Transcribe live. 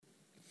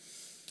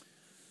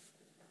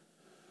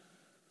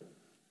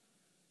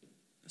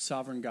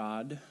Sovereign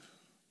God,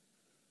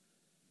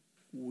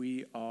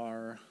 we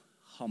are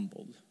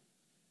humbled.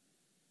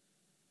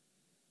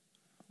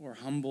 We're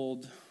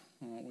humbled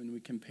when we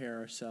compare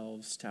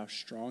ourselves to how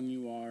strong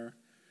you are.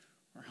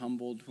 We're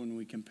humbled when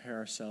we compare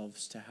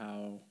ourselves to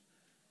how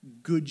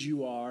good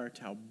you are,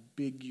 to how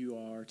big you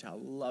are, to how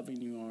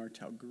loving you are,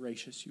 to how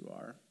gracious you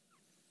are.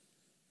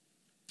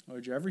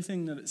 Lord, you're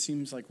everything that it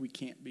seems like we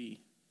can't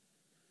be.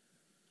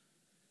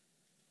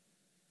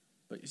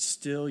 But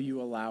still you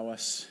allow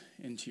us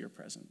into your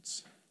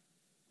presence.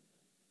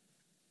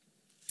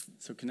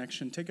 So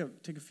Connection, take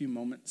a few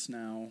moments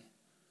now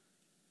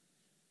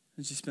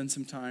as you spend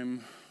some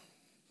time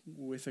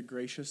with a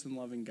gracious and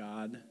loving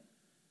God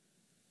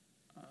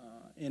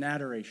in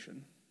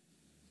adoration.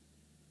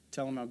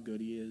 Tell him how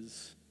good he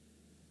is,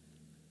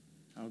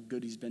 how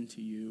good he's been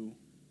to you.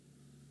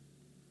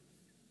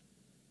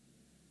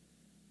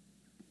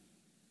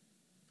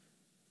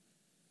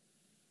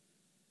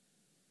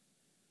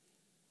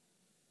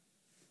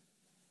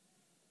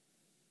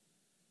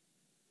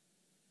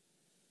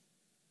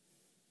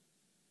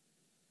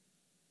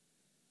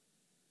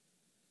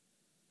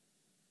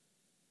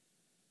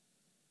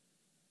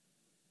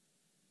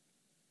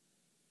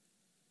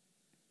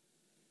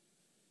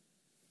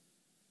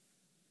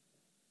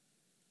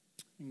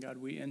 And God,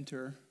 we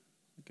enter,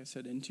 like I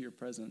said, into your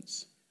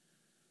presence,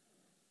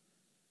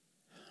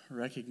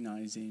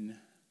 recognizing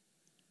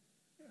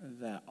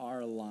that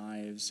our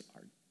lives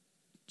are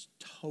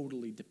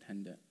totally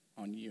dependent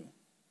on you,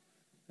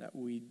 that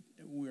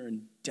we're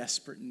in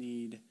desperate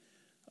need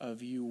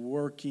of you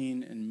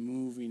working and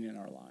moving in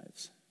our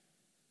lives.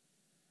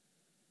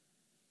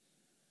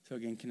 So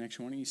again,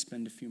 Connection, why don't you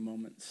spend a few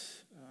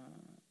moments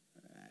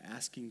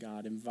asking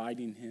God,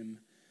 inviting him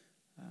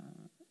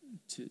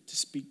to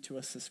speak to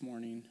us this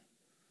morning,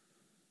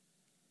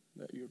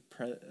 that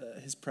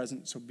his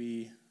presence will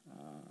be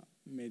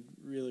made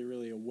really,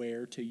 really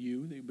aware to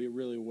you, that you'll be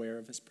really aware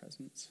of his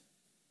presence.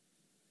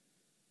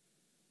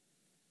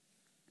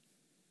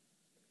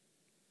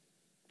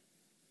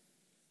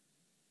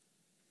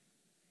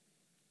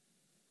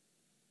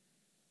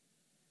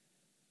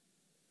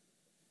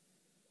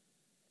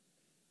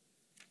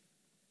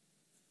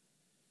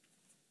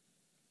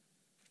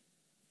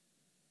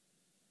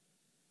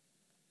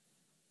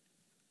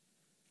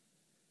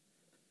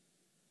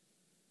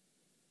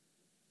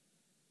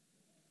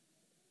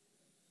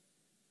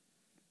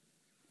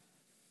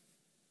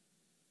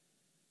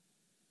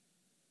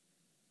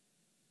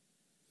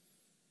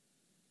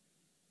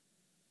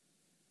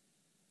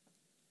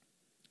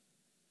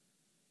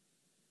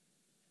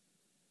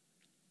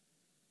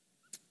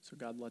 So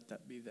God, let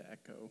that be the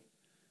echo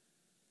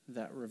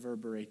that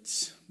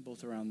reverberates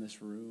both around this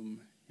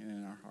room and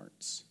in our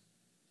hearts.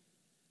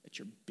 That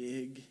you're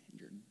big,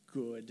 you're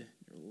good,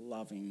 you're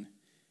loving,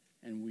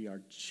 and we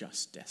are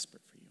just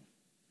desperate for you.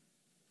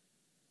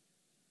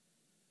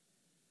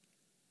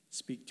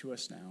 Speak to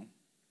us now.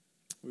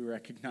 We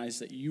recognize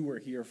that you were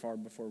here far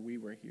before we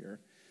were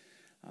here.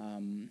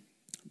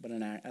 But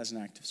as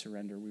an act of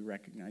surrender, we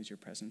recognize your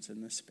presence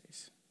in this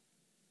space.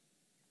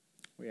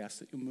 We ask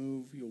that you'll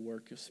move, you'll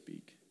work, you'll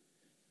speak.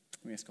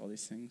 We ask all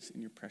these things in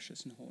your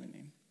precious and holy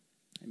name.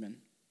 Amen.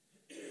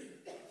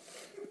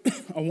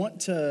 I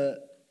want to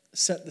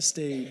set the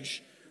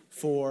stage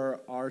for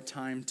our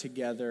time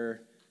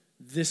together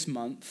this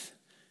month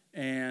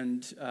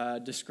and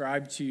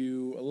describe to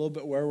you a little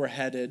bit where we're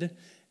headed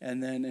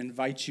and then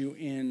invite you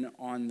in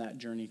on that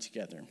journey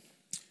together.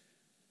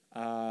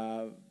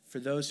 For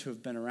those who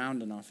have been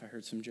around enough, I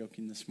heard some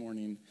joking this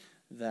morning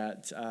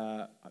that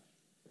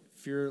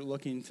if you're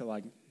looking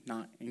to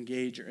not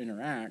engage or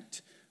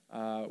interact,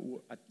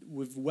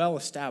 we've well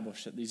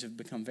established that these have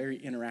become very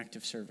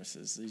interactive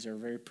services. These are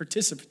very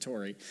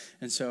participatory.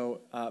 And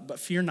so, but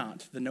fear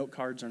not, the note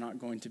cards are not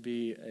going to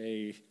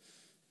be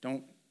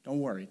don't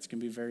worry, it's going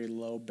to be a very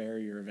low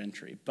barrier of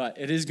entry. But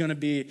it is going to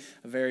be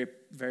a very,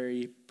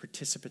 very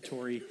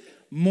participatory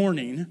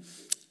morning.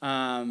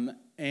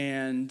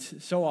 And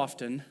so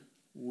often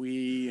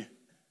we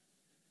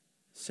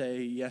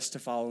say yes to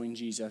following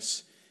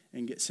Jesus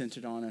and get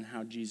centered on and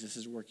how Jesus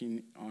is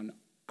working on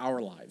our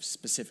lives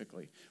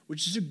specifically,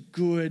 which is a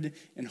good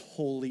and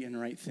holy and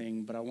right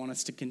thing, but I want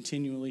us to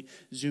continually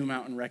zoom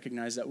out and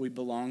recognize that we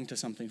belong to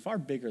something far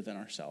bigger than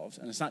ourselves,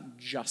 and it's not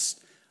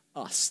just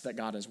us that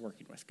God is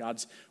working with.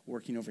 God's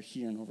working over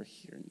here and over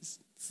here, and it's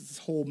this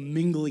whole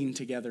mingling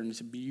together, and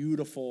it's a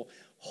beautiful,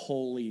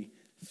 holy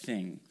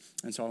thing,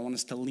 and so I want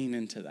us to lean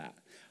into that.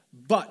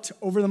 But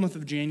over the month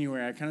of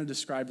January, I kind of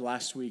described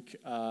last week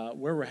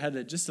where we're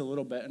headed just a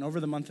little bit. And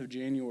over the month of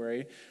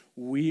January,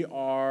 we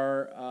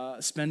are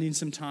spending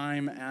some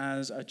time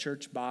as a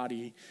church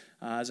body,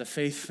 as a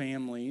faith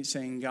family,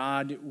 saying,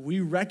 God, we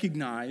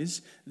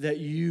recognize that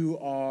you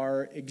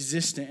are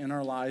existent in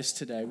our lives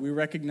today. We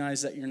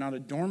recognize that you're not a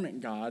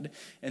dormant God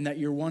and that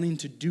you're wanting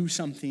to do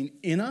something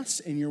in us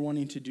and you're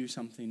wanting to do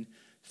something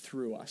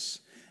through us.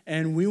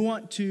 And we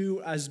want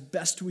to, as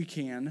best we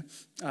can,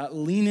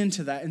 lean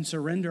into that and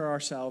surrender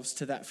ourselves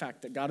to that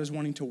fact that God is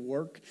wanting to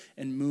work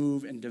and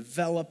move and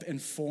develop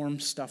and form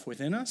stuff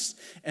within us,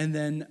 and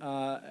then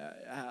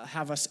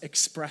have us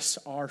express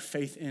our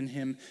faith in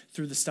him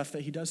through the stuff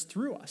that he does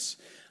through us.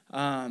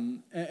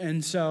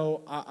 And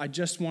so I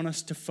just want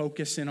us to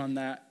focus in on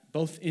that,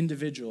 both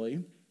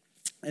individually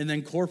and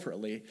then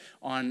corporately,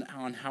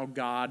 on how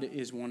God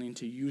is wanting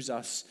to use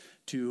us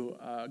to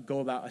go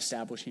about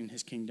establishing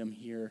his kingdom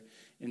here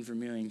in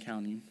Vermilion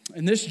County.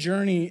 And this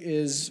journey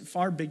is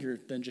far bigger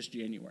than just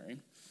January.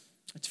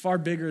 It's far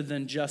bigger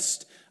than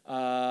just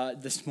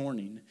this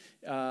morning.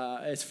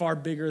 It's far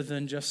bigger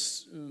than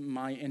just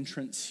my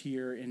entrance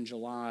here in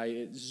July.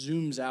 It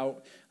zooms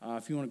out.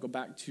 If you want to go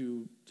back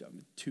to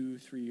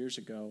 2-3 years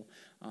ago,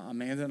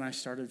 Amanda and I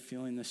started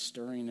feeling this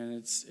stirring,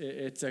 and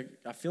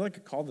I feel like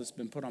a call that's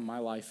been put on my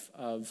life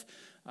of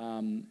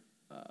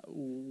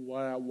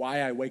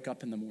why I wake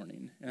up in the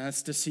morning, and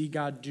that's to see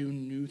God do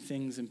new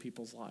things in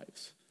people's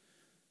lives.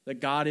 That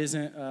God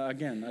isn't,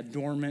 again, a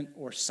dormant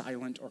or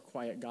silent or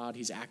quiet God.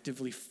 He's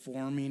actively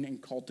forming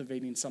and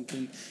cultivating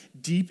something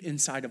deep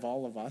inside of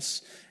all of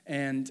us.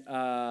 And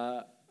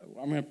I'm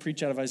going to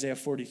preach out of Isaiah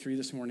 43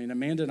 this morning.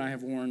 Amanda and I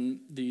have worn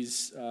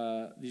these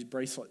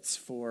bracelets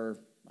for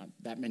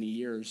that many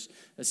years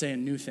that say a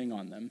new thing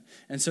on them.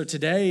 And so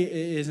today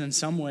is in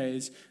some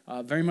ways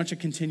very much a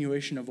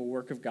continuation of a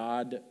work of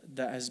God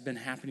that has been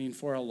happening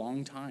for a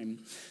long time.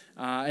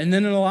 And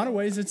then in a lot of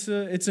ways,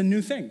 it's a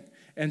new thing.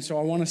 And so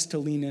I want us to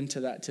lean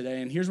into that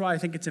today. And here's why I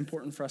think it's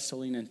important for us to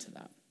lean into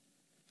that.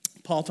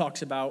 Paul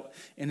talks about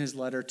in his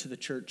letter to the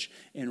church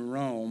in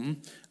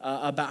Rome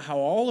about how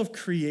all of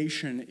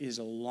creation is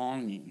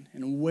longing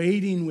and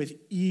waiting with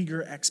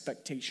eager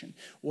expectation.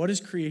 What is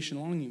creation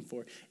longing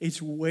for?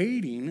 It's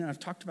waiting, and I've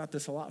talked about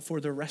this a lot,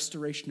 for the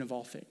restoration of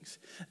all things.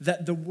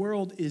 That the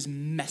world is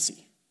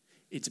messy.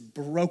 It's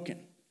broken.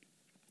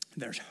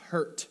 There's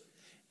hurt.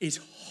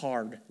 It's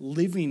hard.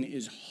 Living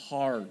is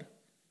hard.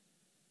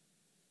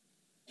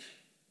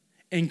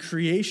 And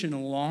creation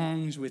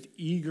longs with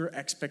eager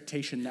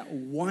expectation that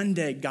one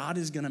day God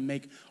is going to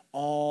make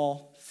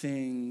all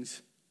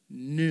things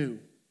new.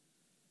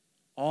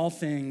 All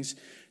things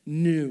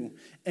new.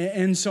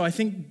 And so I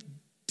think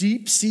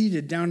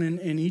deep-seated down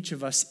in each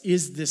of us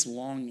is this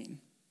longing.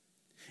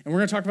 And we're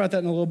going to talk about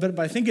that in a little bit,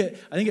 but I think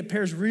it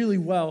pairs really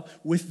well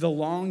with the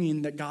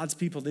longing that God's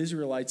people, the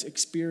Israelites,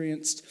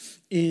 experienced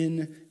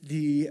in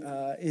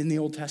the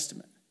Old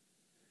Testament.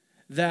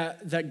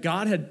 That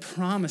God had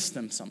promised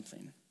them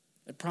something.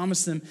 I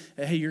promised them,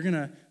 hey, I'm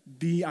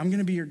going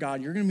to be your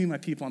God. You're going to be my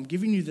people. I'm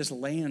giving you this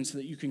land so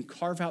that you can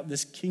carve out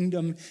this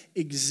kingdom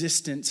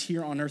existence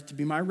here on earth to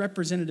be my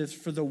representatives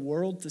for the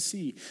world to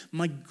see.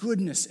 My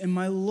goodness and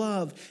my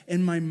love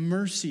and my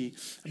mercy.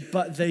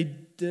 But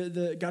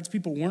God's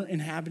people weren't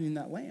inhabiting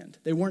that land.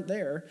 They weren't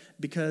there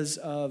because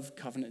of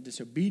covenant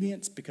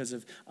disobedience, because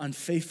of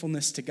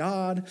unfaithfulness to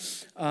God.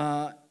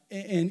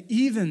 And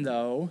even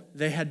though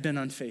they had been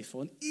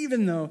unfaithful, and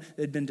even though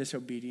they'd been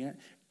disobedient,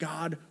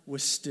 God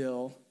was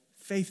still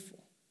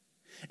faithful.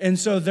 And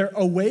so they're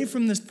away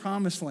from this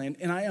promised land.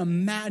 And I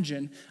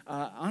imagine,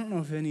 I don't know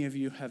if any of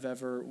you have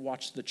ever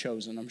watched The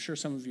Chosen. I'm sure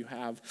some of you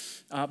have.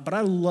 But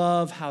I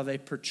love how they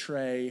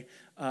portray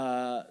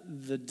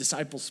the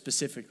disciples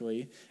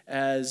specifically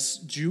as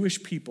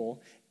Jewish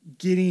people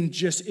getting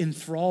just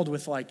enthralled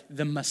with like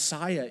the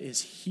Messiah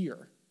is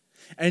here.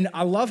 And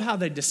I love how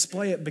they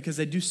display it because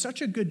they do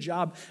such a good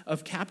job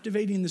of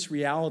captivating this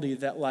reality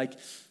that like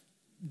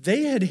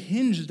they had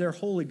hinged their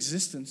whole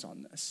existence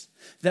on this.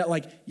 That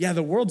like, yeah,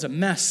 the world's a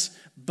mess,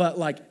 but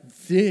like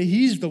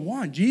he's the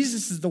one.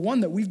 Jesus is the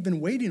one that we've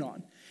been waiting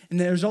on. And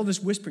there's all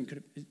this whispering.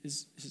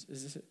 Is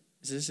this it?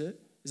 Is this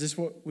it? Is this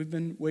what we've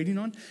been waiting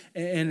on?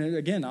 And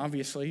again,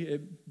 obviously,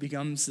 it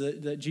becomes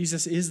that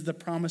Jesus is the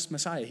promised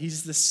Messiah.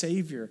 He's the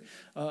Savior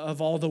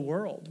of all the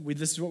world.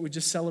 This is what we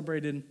just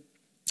celebrated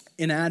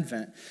in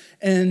Advent.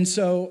 And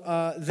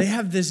so they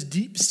have this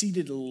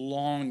deep-seated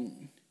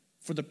longing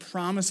for the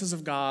promises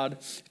of God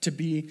to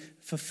be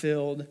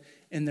fulfilled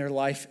in their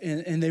life.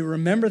 And they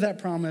remember that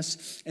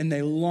promise, and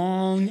they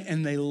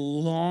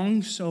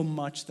long so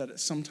much that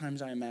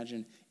sometimes I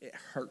imagine it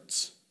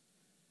hurts.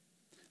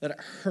 That it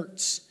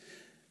hurts.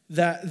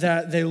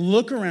 That they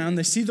look around,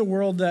 they see the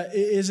world that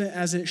isn't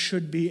as it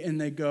should be, and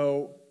they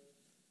go,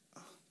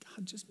 oh,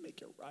 God, just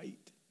make it right.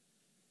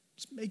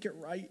 Just make it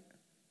right.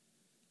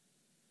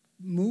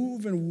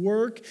 Move and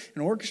work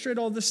and orchestrate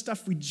all this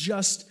stuff. We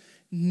just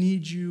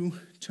need you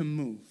to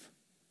move.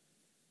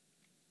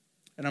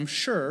 And I'm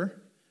sure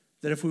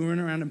that if we went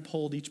around and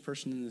polled each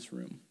person in this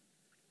room,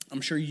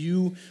 I'm sure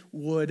you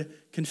would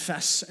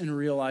confess and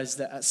realize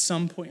that at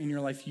some point in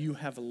your life you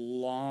have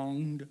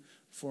longed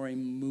for a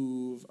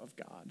move of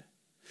God.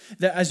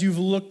 That as you've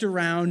looked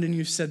around and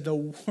you've said the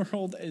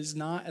world is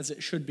not as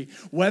it should be,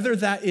 whether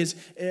that is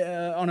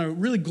on a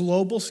really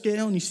global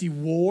scale and you see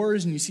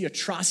wars and you see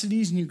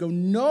atrocities and you go,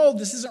 no,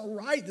 this isn't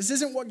right. This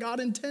isn't what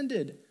God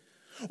intended.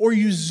 Or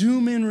you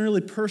zoom in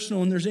really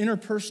personal and there's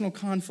interpersonal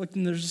conflict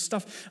and there's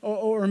stuff,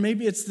 or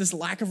maybe it's this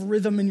lack of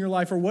rhythm in your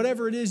life or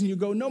whatever it is, and you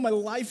go, no, my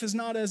life is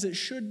not as it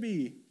should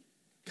be.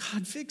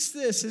 God, fix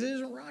this. It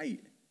isn't right.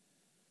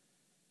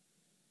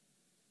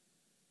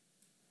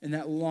 And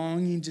that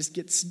longing just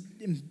gets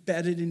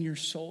embedded in your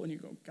soul and you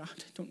go, God,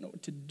 I don't know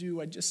what to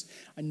do. I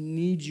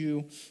need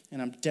you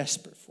and I'm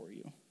desperate for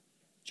you.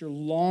 But you're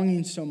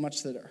longing so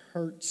much that it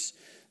hurts,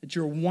 that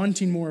you're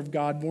wanting more of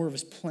God, more of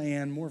his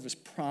plan, more of his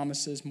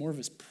promises, more of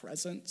his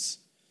presence.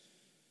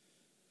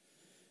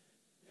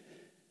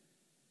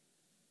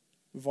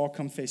 We've all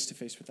come face to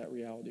face with that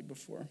reality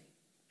before.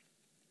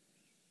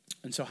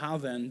 And so how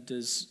then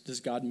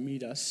does God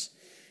meet us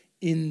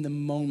in the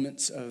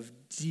moments of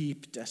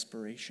deep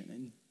desperation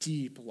and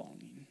deep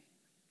longing?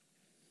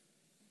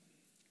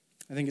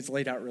 I think it's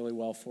laid out really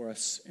well for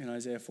us in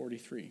Isaiah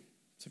 43.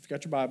 So if you've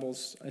got your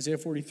Bibles, Isaiah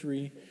 43,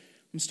 I'm going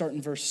to start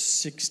in verse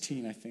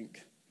 16, I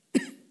think.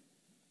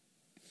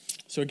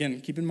 So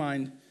again, keep in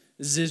mind,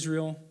 this is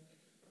Israel,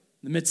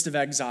 in the midst of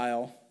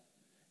exile,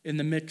 in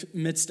the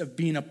midst of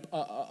being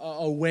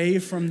away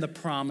from the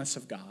promise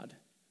of God,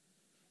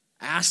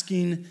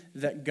 asking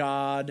that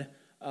God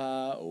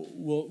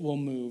will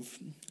move.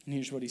 And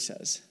here's what he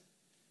says.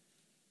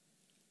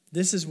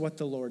 This is what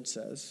the Lord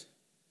says.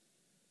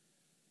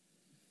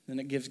 Then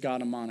it gives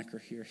God a moniker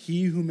here.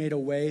 He who made a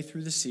way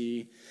through the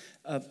sea,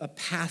 a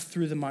path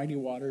through the mighty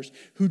waters,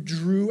 who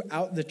drew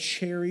out the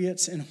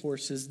chariots and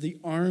horses, the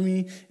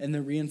army and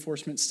the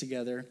reinforcements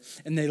together,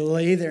 and they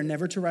lay there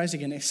never to rise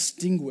again,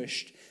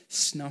 extinguished,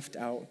 snuffed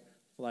out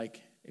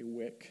like a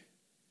wick.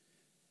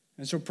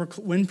 And so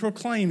when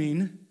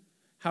proclaiming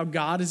how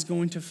God is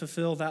going to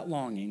fulfill that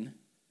longing,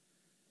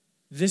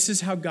 this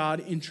is how God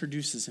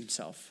introduces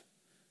himself.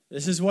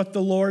 This is what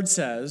the Lord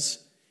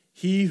says.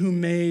 He who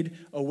made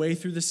a way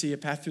through the sea, a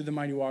path through the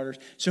mighty waters.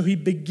 So he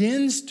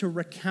begins to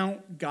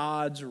recount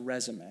God's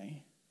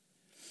resume.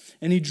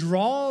 And he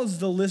draws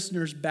the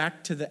listeners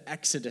back to the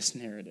Exodus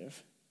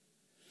narrative.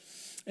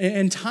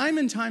 And time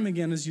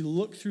again, as you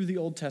look through the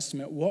Old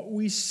Testament, what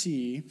we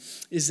see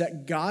is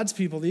that God's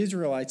people, the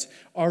Israelites,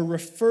 are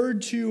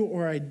referred to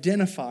or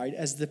identified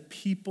as the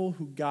people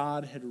who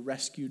God had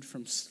rescued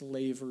from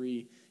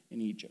slavery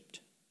in Egypt.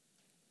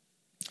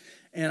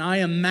 And I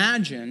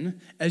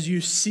imagine, as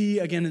you see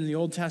again in the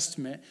Old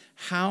Testament,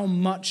 how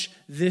much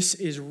this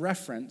is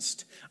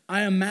referenced,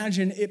 I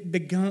imagine it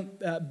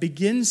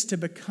begins to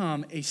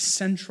become a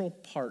central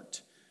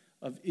part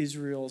of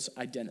Israel's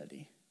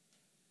identity.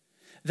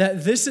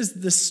 That this is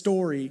the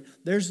story,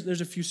 there's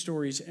a few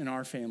stories in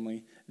our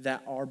family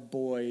that our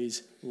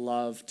boys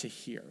love to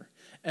hear.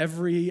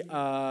 Every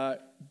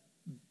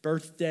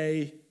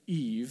birthday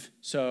eve,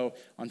 so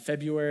on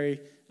February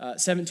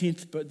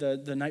 17th, but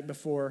the night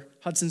before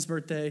Hudson's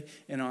birthday,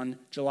 and on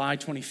July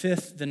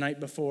 25th, the night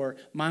before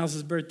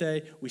Miles'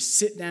 birthday, we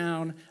sit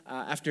down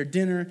after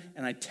dinner,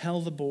 and I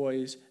tell the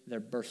boys their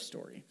birth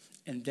story.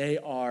 And they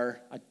are,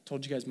 I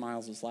told you guys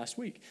Miles' last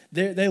week,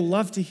 they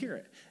love to hear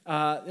it.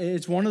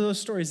 It's one of those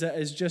stories that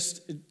is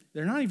just,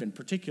 they're not even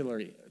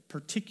particularly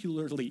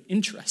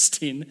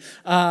interesting,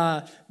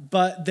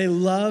 but they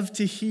love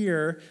to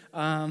hear,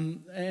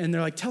 and they're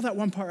like, tell that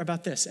one part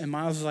about this. And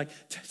Miles is like,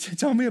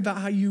 tell me about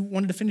how you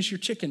wanted to finish your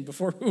chicken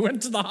before we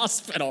went to the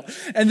hospital.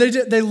 And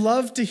they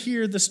love to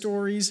hear the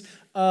stories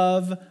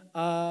of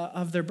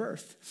their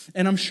birth.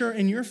 And I'm sure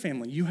in your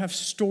family, you have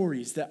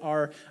stories that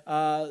are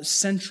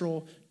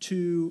central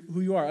to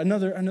who you are.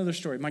 Another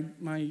story,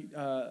 my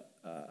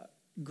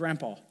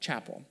grandpa,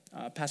 Chapel,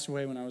 passed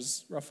away when I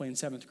was roughly in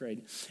 7th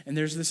grade. And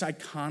there's this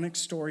iconic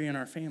story in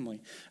our family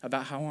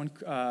about how on,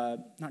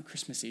 not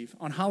Christmas Eve,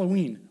 on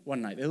Halloween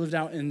one night, they lived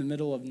out in the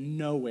middle of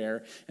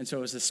nowhere. And so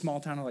it was a small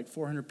town of like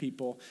 400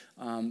 people.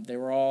 They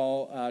were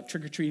all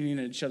trick-or-treating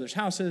at each other's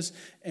houses.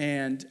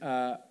 And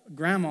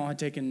Grandma had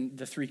taken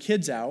the 3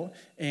 kids out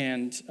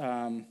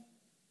and...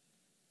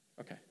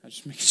 Okay, I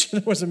just making sure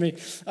that wasn't me.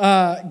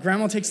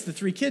 Grandma takes the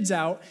 3 kids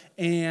out,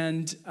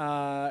 and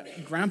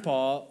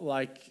Grandpa,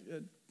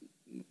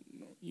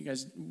 you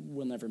guys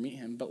will never meet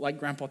him, but like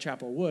Grandpa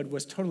Chapel would,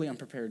 was totally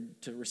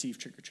unprepared to receive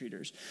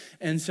trick-or-treaters.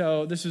 And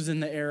so this was in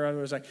the era where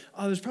it was like,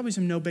 oh, there's probably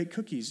some no-bake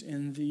cookies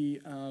in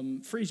the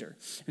freezer.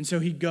 And so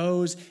he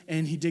goes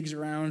and he digs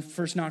around,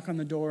 first knock on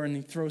the door, and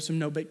he throws some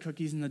no-bake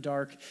cookies in the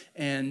dark,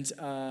 and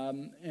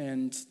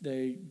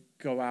they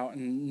go out,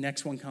 and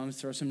next one comes,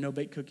 throw some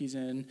no-bake cookies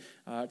in,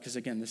 because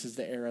again, this is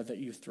the era that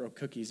you throw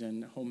cookies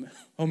in,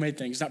 homemade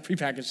things, not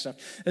prepackaged stuff.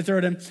 They throw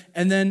it in,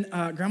 and then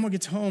Grandma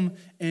gets home,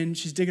 and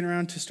she's digging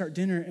around to start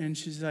dinner, and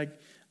she's like,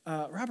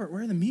 Robert,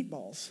 where are the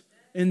meatballs?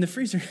 In the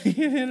freezer, he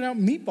handed out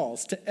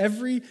meatballs to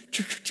every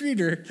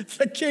trick-or-treater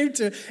that came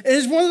to. And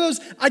it's one of those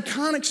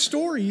iconic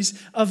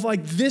stories of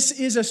like, this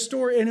is a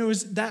story, and it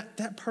was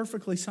that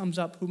perfectly sums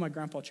up who my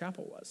Grandpa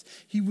Chapel was.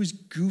 He was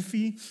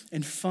goofy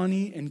and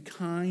funny and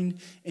kind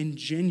and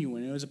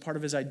genuine. It was a part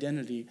of his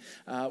identity,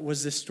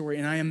 was this story.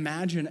 And I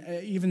imagine,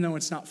 even though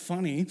it's not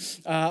funny,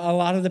 a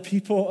lot of the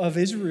people of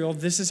Israel,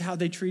 this is how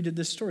they treated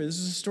this story. This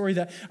is a story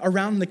that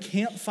around the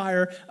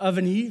campfire of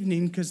an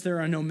evening, because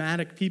there are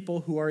nomadic people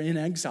who are in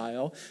exile,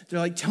 will. They're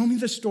like, tell me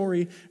the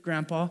story,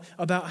 Grandpa,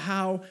 about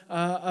how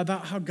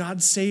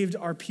God saved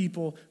our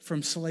people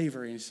from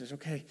slavery. And he says,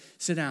 okay,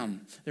 sit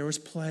down. There was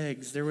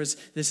plagues. There was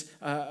this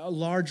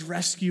large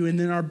rescue, and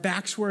then our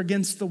backs were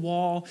against the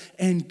wall,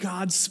 and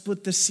God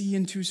split the sea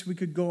in two so we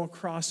could go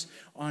across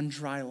on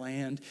dry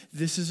land.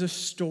 This is a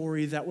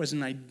story that was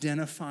an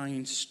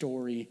identifying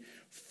story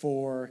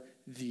for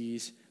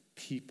these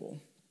people.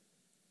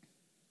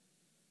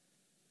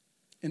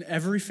 In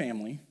every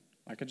family,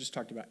 like I just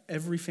talked about,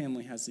 every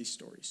family has these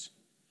stories.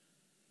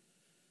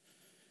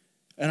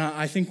 And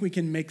I think we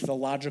can make the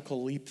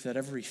logical leap that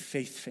every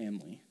faith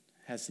family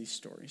has these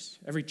stories.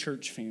 Every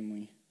church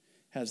family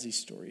has these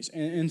stories.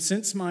 And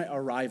since my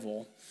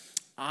arrival,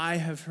 I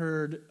have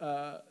heard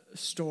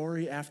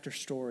story after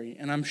story.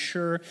 And I'm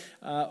sure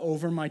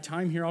over my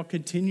time here, I'll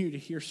continue to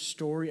hear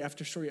story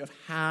after story of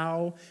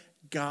how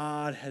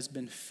God has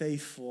been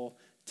faithful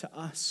to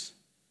us.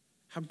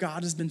 How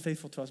God has been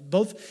faithful to us,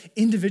 both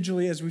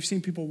individually as we've seen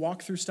people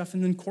walk through stuff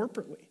and then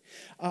corporately.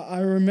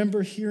 I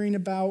remember hearing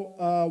about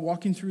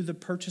walking through the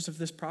purchase of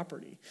this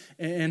property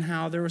and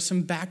how there was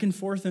some back and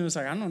forth, and it was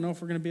like, I don't know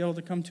if we're going to be able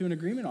to come to an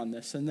agreement on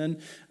this. And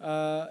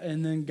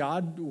then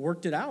God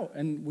worked it out,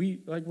 and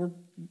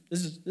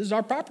this is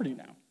our property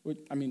now.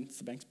 I mean, it's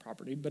the bank's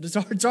property, but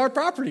it's our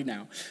property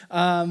now.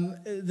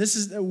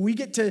 We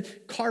get to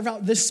carve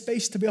out this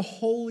space to be a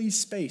holy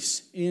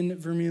space in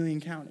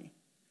Vermilion County.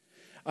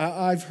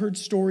 I've heard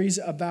stories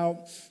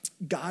about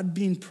God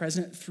being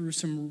present through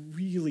some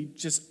really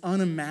just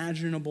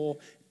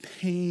unimaginable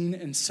pain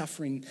and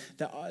suffering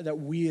that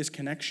we as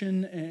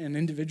Connection and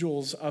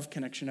individuals of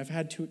Connection have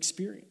had to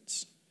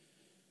experience.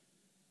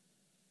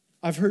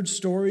 I've heard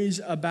stories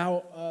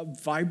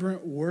about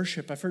vibrant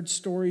worship. I've heard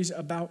stories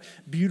about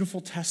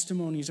beautiful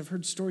testimonies. I've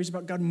heard stories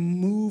about God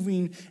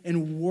moving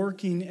and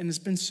working, and it's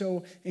been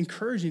so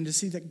encouraging to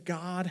see that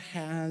God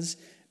has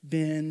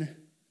been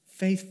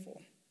faithful.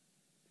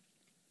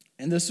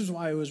 And this is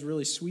why it was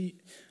really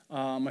sweet.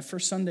 My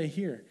first Sunday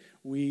here,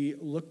 we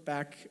looked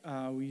back,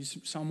 we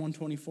used Psalm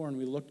 124, and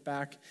we looked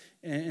back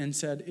and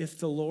said, if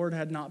the Lord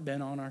had not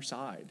been on our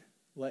side,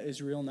 let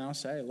Israel now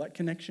say, let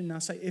Connection now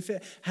say, if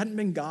it hadn't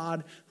been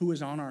God who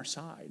was on our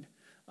side,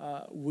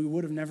 we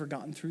would have never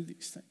gotten through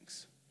these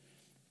things.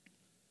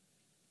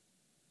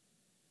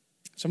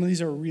 Some of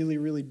these are really,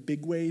 really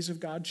big ways of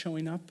God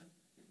showing up,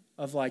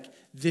 of like,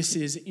 this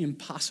is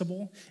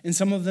impossible. And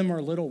some of them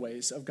are little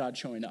ways of God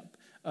showing up.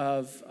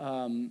 Of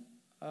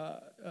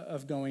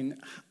going,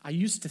 I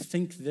used to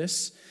think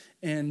this,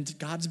 and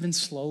God's been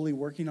slowly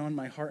working on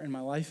my heart and my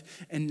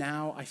life, and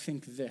now I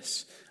think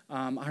this.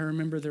 I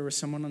remember there was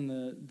someone on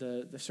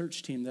the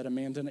search team that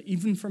Amanda,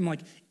 even from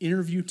like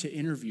interview to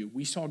interview,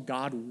 we saw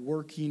God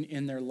working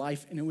in their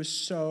life, and it was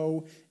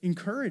so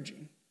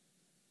encouraging.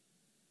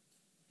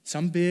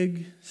 Some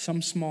big,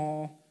 some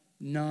small,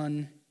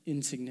 none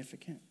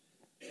insignificant.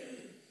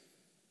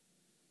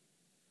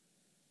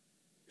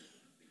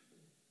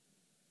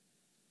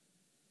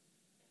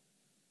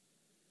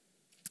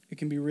 It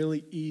can be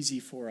really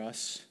easy for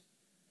us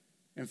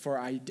and for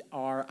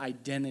our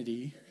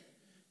identity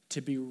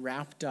to be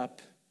wrapped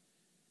up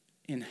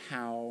in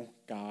how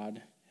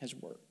God has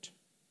worked.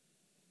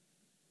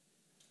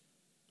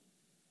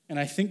 And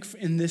I think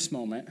in this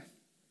moment,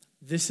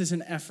 this is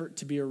an effort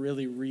to be a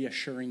really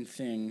reassuring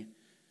thing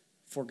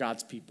for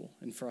God's people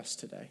and for us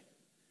today.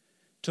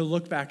 To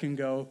look back and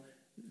go,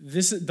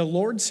 this is the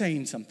Lord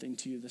saying something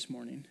to you this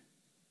morning.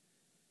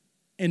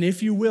 And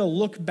if you will,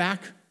 look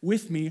back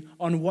with me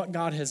on what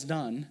God has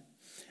done.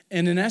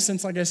 And in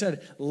essence, like I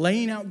said,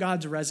 laying out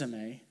God's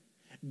resume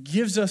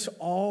gives us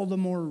all the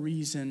more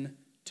reason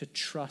to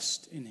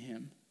trust in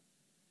him.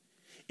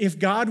 If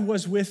God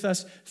was with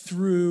us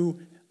through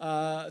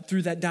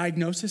that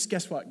diagnosis,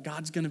 guess what?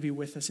 God's going to be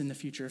with us in the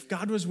future. If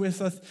God was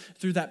with us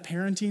through that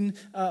parenting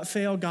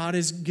fail, God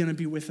is going to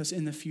be with us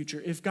in the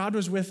future. If God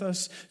was with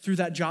us through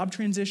that job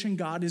transition,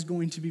 God is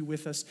going to be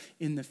with us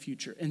in the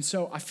future. And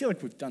so I feel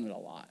like we've done it a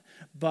lot.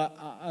 But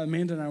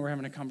Amanda and I were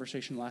having a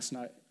conversation last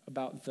night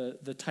about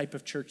the type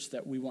of church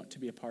that we want to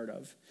be a part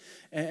of.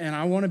 And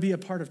I want to be a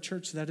part of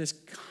church that is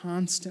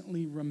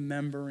constantly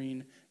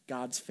remembering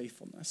God's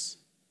faithfulness.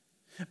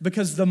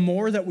 Because the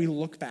more that we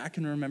look back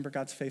and remember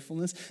God's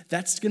faithfulness,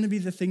 that's going to be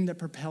the thing that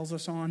propels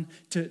us on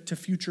to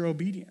future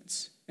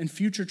obedience and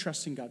future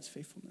trusting God's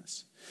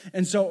faithfulness.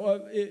 And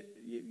so,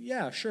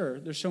 sure,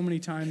 there's so many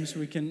times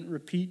we can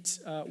repeat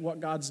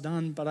what God's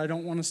done, but I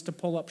don't want us to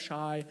pull up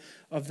shy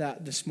of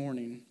that this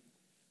morning.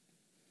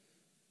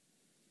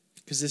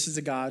 Because this is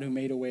a God who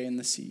made a way in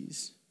the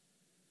seas.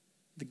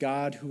 The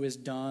God who has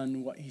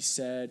done what he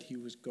said he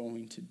was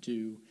going to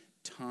do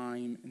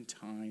time and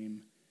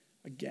time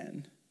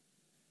again.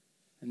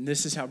 And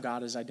this is how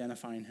God is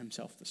identifying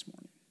himself this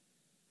morning.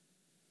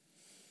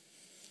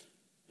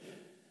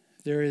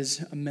 There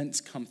is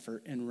immense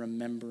comfort in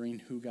remembering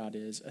who God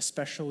is,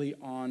 especially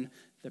on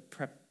the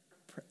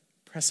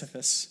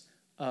precipice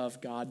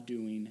of God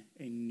doing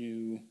a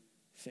new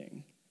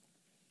thing.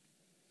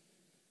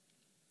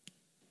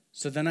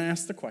 So then I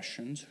ask the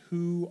questions,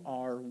 who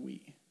are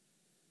we?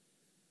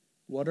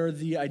 What are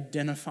the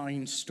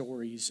identifying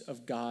stories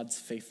of God's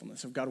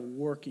faithfulness, of God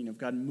working, of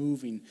God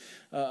moving,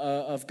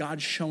 of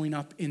God showing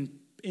up in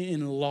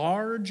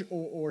large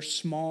or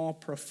small,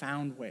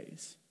 profound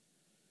ways?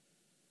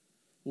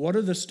 What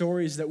are the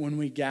stories that when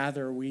we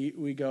gather,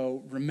 we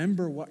go,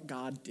 remember what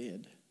God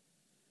did?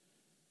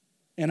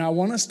 And I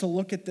want us to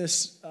look at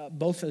this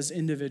both as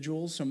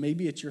individuals. So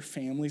maybe it's your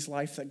family's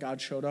life that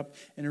God showed up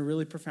in a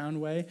really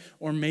profound way.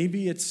 Or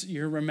maybe it's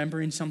you're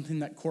remembering something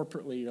that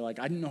corporately you're like,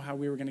 I didn't know how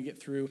we were going to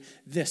get through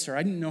this. Or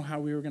I didn't know how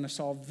we were going to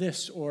solve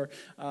this. Or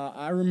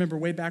I remember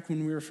way back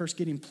when we were first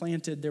getting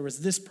planted, there was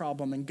this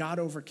problem and God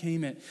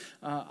overcame it.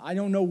 I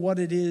don't know what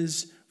it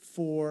is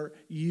for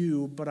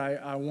you, but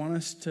I want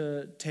us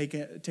to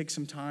take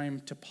some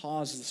time to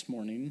pause this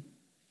morning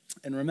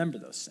and remember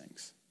those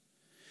things.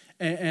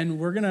 And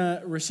we're going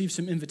to receive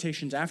some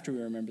invitations after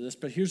we remember this,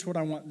 but here's what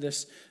I want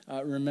this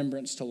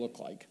remembrance to look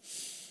like.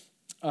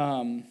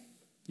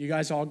 You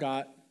guys all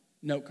got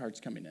note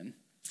cards coming in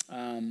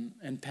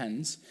and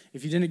pens.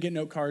 If you didn't get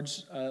note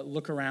cards,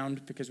 look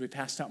around because we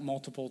passed out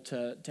multiple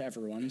to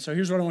everyone. So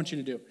here's what I want you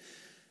to do.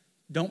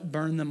 Don't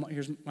burn them.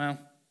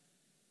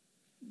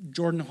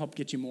 Jordan will help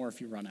get you more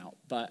if you run out.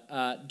 But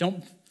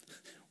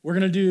we're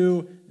going to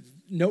do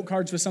note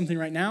cards with something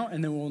right now,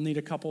 and then we'll need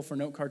a couple for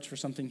note cards for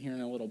something here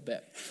in a little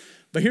bit.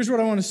 But here's what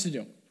I want us to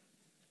do.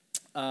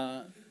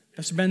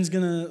 Pastor Ben's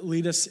going to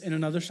lead us in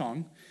another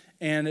song,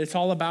 and it's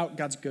all about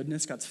God's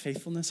goodness, God's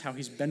faithfulness, how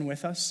he's been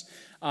with us.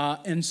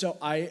 And so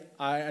I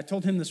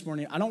told him this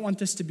morning, I don't want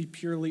this to be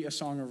purely a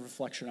song of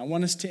reflection. I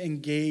want us to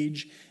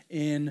engage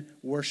in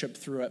worship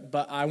through it,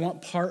 but I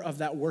want part of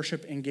that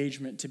worship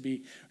engagement to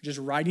be just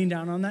writing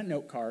down on that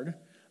note card,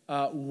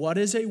 what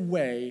is a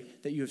way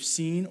that you have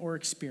seen or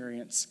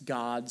experienced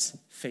God's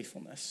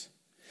faithfulness?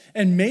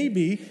 And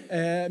maybe,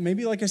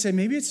 like I said,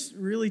 maybe it's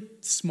really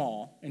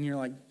small, and you're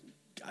like,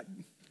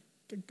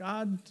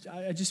 God,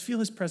 I just feel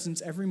his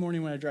presence every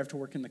morning when I drive to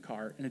work in the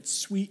car, and it's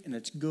sweet, and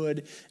it's good,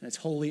 and it's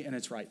holy, and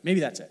it's right. Maybe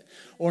that's it.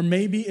 Or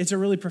maybe it's a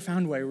really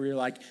profound way where you're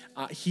like,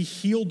 he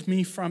healed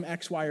me from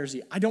X, Y, or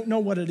Z. I don't know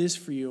what it is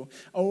for you.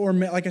 Or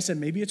like I said,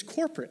 maybe it's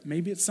corporate.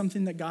 Maybe it's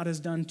something that God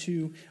has done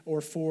to or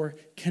for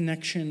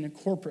connection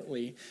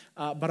corporately.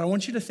 But I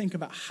want you to think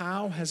about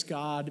how has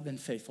God been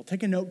faithful.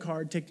 Take a note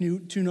card, take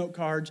 2 note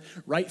cards,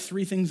 write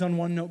 3 things on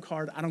 1 note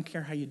card. I don't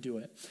care how you do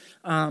it.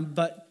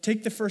 But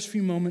take the first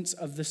few moments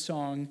of the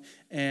song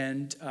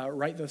and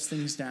write those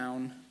things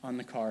down on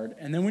the card.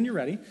 And then when you're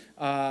ready,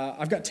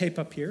 I've got tape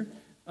up here.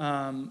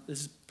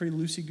 This is pretty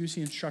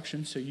loosey-goosey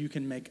instructions, so you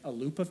can make a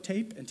loop of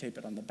tape and tape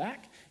it on the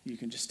back. You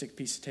can just stick a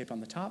piece of tape on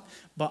the top.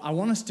 But I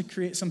want us to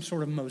create some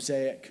sort of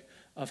mosaic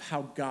of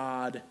how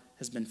God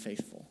has been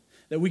faithful.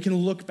 That we can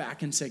look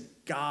back and say,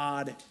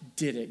 God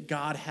did it.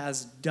 God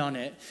has done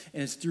it.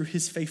 And it's through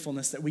his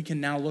faithfulness that we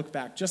can now look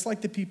back, just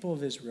like the people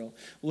of Israel,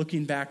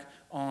 looking back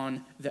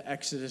on the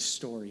Exodus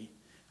story.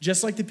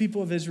 Just like the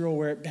people of Israel,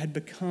 where it had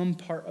become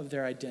part of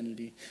their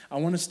identity. I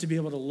want us to be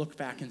able to look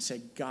back and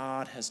say,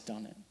 God has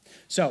done it.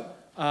 So,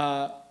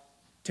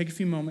 take a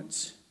few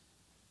moments,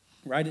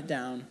 write it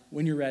down.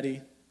 When you're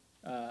ready,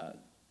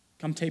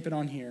 come tape it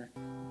on here.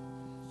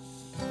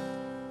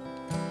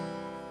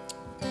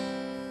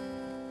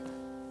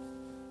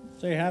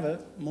 So you have it,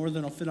 more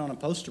than will fit on a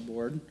poster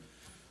board.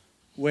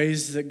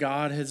 Ways that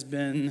God has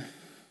been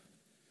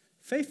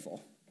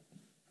faithful.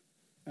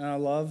 And I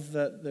love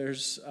that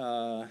there's,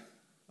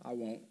 I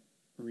won't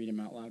read them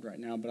out loud right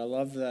now, but I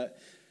love that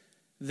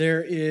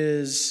there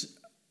is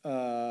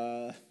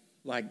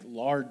like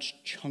large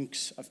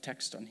chunks of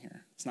text on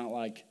here. It's not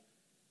like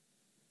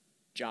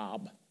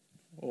job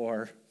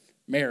or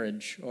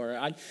marriage,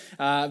 but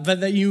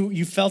that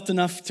you felt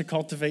enough to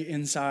cultivate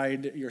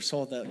inside your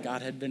soul that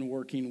God had been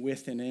working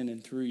with and in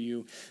and through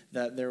you,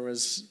 that there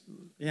was,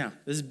 this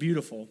is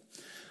beautiful.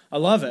 I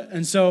love it.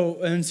 And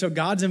so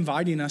God's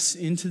inviting us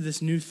into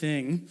this new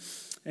thing,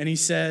 and he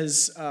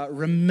says,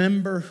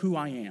 remember who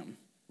I am.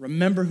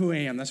 Remember who I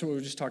am. That's what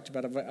we just talked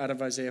about out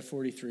of Isaiah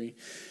 43.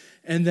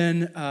 And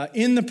then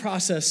in the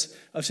process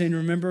of saying,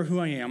 remember who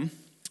I am,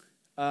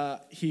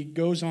 he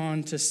goes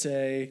on to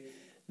say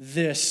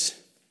this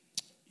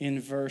in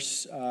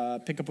verse,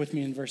 pick up with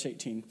me in verse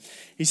 18.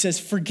 He says,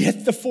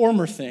 forget the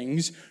former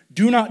things.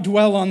 Do not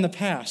dwell on the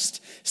past.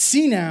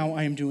 See now,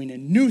 I am doing a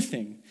new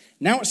thing.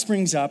 Now it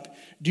springs up.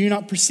 Do you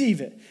not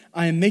perceive it?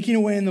 I am making a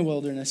way in the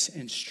wilderness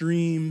and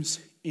streams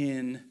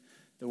in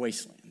the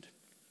wasteland.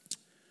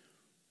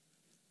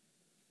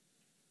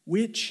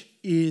 Which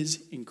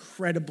is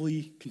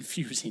incredibly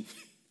confusing.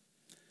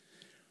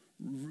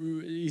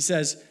 He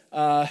says,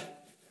 thus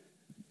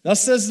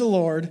says the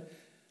Lord,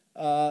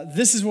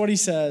 this is what he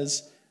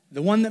says,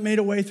 the one that made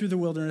a way through the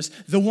wilderness,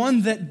 the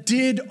one that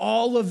did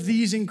all of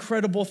these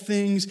incredible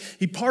things.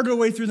 He parted a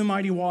way through the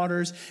mighty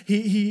waters.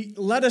 He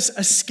let us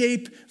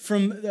escape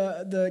from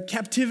the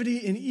captivity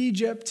in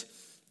Egypt.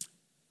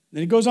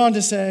 Then he goes on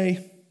to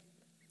say,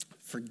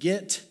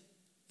 forget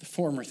the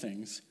former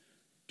things.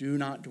 Do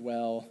not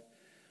dwell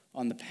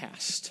on the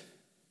past.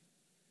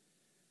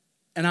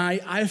 And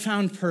I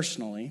found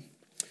personally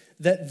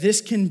that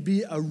this can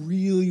be a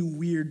really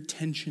weird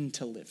tension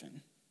to live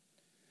in.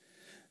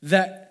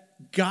 That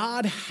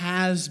God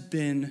has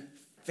been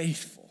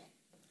faithful.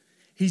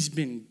 He's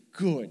been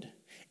good.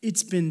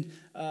 It's been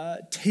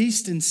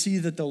taste and see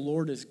that the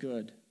Lord is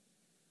good.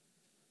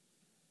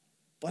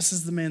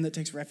 Blesses the man that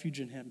takes refuge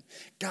in him.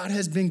 God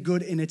has been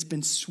good, and it's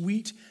been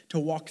sweet to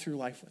walk through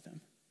life with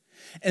him.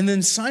 And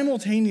then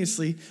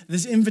simultaneously,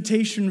 this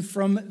invitation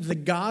from the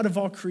God of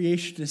all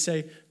creation to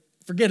say,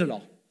 forget it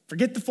all.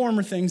 Forget the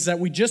former things that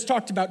we just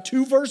talked about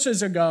 2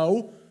 verses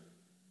ago,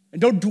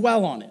 and don't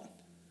dwell on it.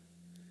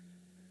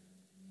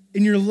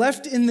 And you're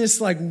left in this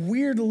like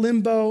weird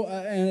limbo,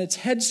 and it's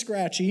head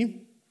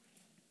scratchy.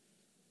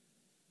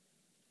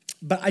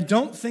 But I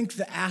don't think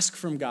the ask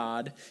from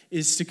God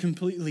is to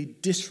completely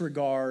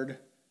disregard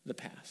the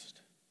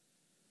past.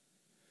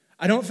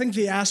 I don't think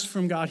the ask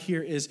from God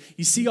here is,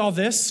 you see all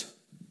this?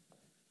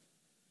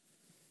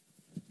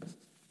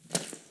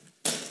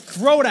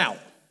 Throw it out.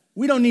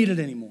 We don't need it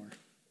anymore.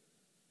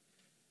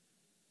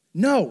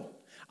 No.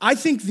 I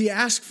think the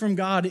ask from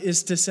God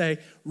is to say,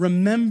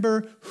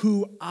 remember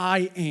who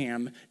I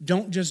am.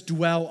 Don't just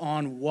dwell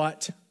on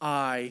what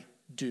I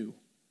do.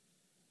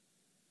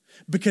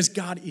 Because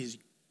God is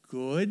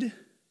good.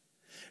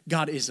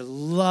 God is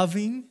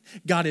loving.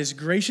 God is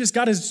gracious.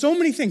 God is so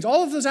many things.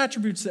 All of those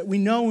attributes that we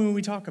know when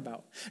we talk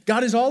about.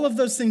 God is all of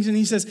those things. And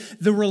he says,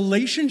 the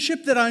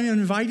relationship that I'm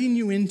inviting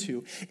you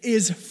into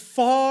is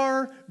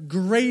far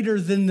greater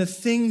than the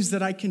things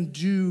that I can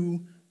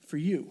do for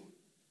you.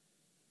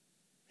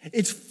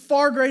 It's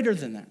far greater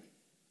than that.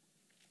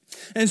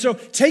 And so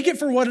take it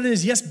for what it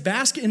is. Yes,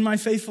 bask in my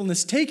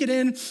faithfulness. Take it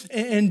in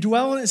and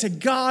dwell in it and say,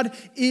 God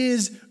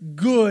is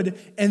good.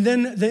 And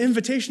then the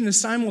invitation is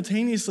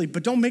simultaneously,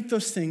 but don't make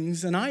those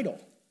things an idol.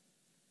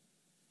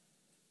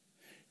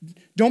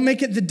 Don't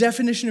make it the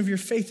definition of your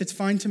faith. It's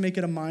fine to make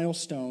it a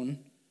milestone,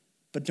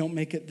 but don't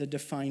make it the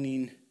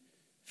defining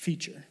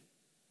feature.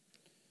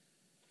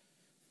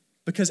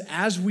 Because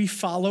as we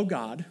follow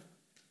God,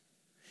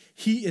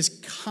 he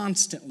is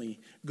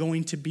constantly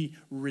going to be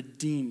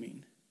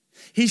redeeming.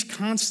 He's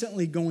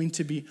constantly going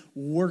to be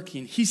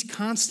working. He's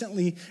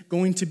constantly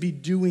going to be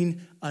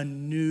doing a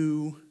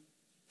new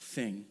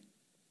thing.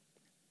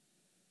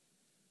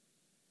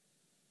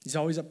 He's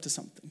always up to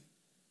something.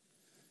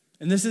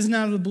 And this isn't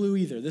out of the blue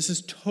either. This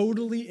is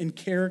totally in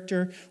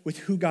character with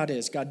who God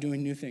is, God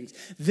doing new things.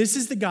 This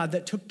is the God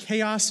that took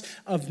chaos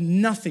of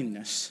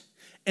nothingness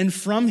and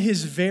from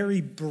his very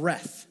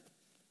breath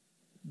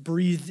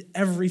breathed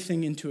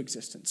everything into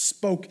existence,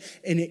 spoke,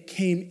 and it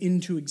came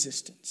into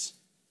existence.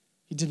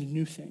 He did a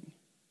new thing.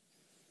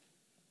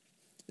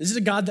 This is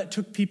a God that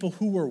took people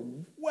who were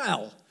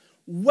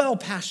well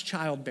past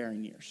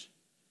childbearing years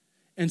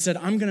and said,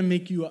 I'm going to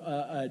make you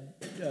a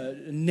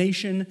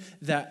nation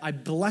that I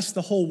bless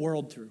the whole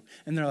world through.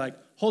 And they're like,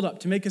 hold up,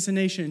 to make us a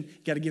nation,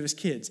 you got to give us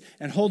kids.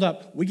 And hold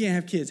up, we can't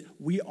have kids.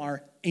 We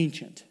are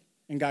ancient.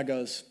 And God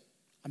goes,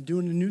 I'm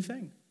doing a new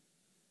thing.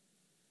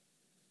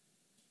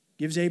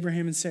 Gives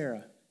Abraham and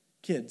Sarah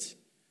kids.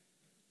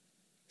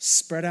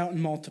 Spread out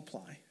and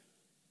multiply.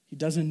 He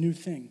does a new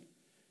thing.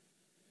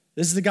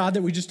 This is the God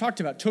that we just talked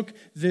about. Took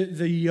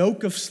the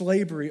yoke of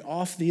slavery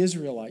off the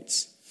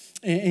Israelites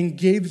and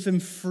gave them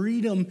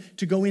freedom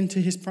to go into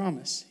his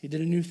promise. He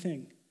did a new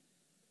thing.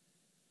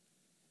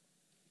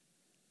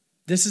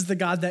 This is the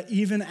God that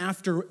even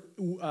after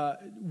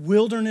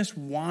wilderness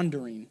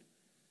wandering,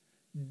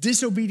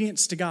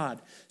 disobedience to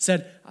God,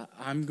 said,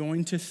 I'm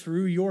going to,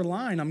 through your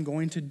line, I'm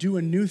going to do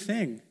a new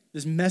thing.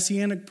 This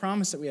messianic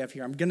promise that we have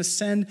here. I'm going to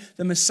send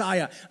the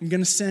Messiah. I'm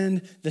going to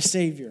send the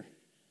Savior.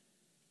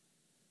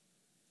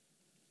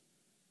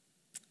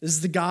 This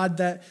is the God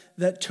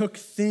that took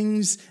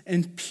things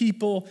and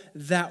people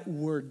that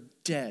were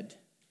dead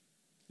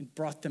and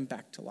brought them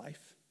back to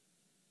life.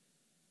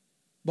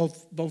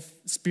 Both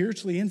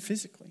spiritually and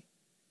physically.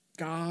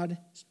 God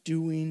is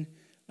doing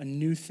a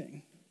new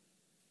thing.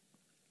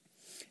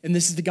 And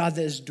this is the God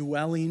that is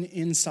dwelling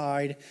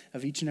inside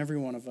of each and every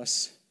one of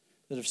us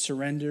that have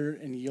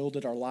surrendered and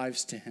yielded our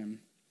lives to him.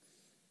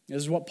 This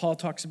is what Paul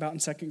talks about in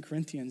 2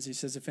 Corinthians. He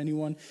says, if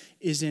anyone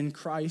is in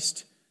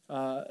Christ,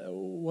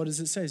 what does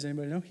it say? Does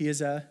anybody know? He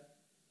is a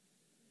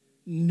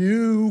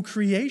new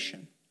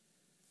creation.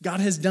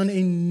 God has done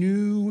a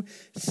new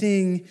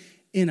thing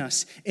in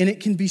us. And it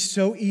can be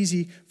so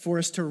easy for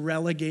us to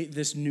relegate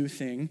this new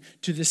thing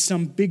to this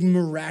some big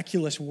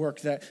miraculous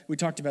work that we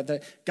talked about.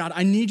 That, God,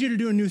 I need you to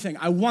do a new thing.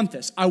 I want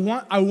this. I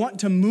want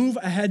to move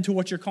ahead to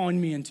what you're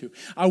calling me into.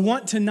 I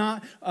want to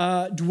not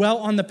dwell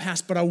on the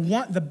past, but I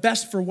want the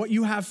best for what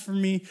you have for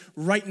me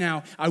right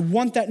now. I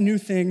want that new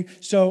thing.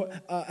 So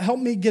help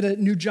me get a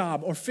new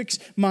job or fix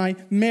my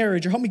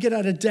marriage or help me get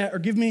out of debt or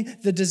give me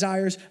the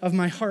desires of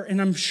my heart.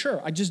 And I'm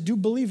sure, I just do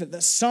believe it,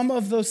 that some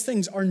of those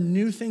things are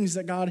new things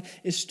that God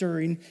is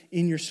stirring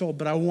in your soul.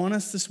 But I want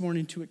us this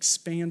morning to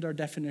expand our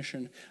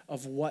definition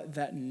of what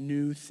that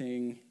new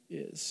thing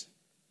is.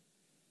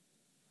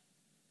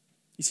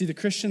 You see, the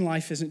Christian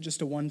life isn't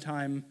just a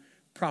one-time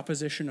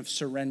proposition of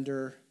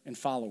surrender and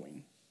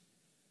following.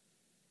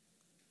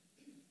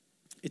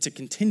 It's a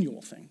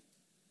continual thing.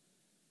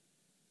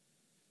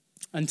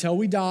 until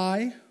we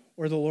die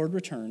or the Lord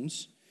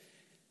returns,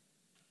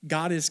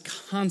 God is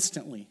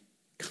constantly,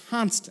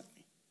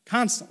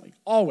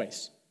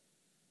 always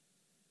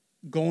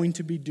going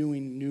to be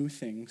doing new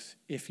things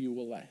if you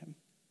will let him.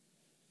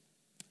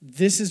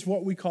 This is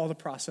what we call the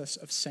process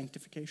of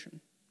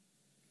sanctification.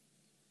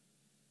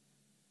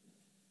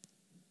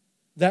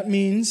 That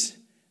means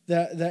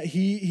that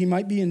he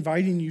might be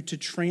inviting you to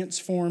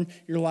transform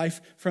your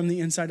life from the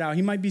inside out.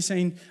 He might be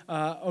saying,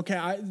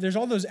 there's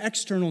all those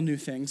external new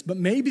things, but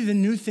maybe the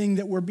new thing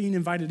that we're being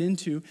invited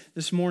into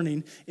this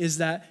morning is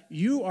that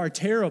you are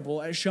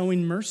terrible at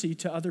showing mercy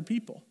to other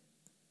people.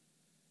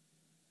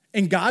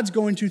 And God's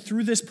going to,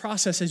 through this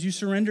process, as you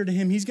surrender to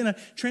him, he's going to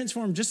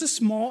transform just a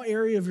small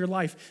area of your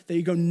life that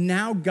you go,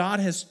 now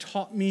God has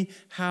taught me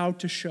how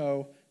to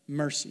show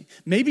mercy.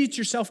 Maybe it's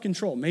your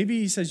self-control. Maybe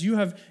he says you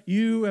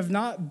have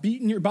not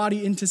beaten your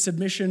body into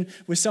submission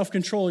with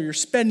self-control or your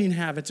spending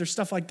habits or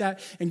stuff like that.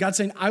 And God's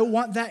saying, I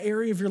want that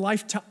area of your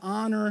life to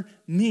honor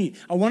me.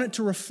 I want it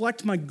to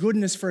reflect my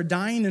goodness for a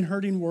dying and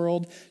hurting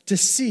world to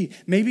see.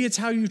 Maybe it's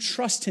how you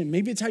trust him.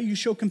 Maybe it's how you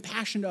show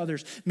compassion to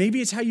others.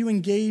 Maybe it's how you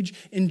engage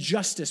in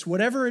justice.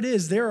 Whatever it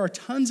is, there are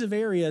tons of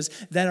areas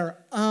that are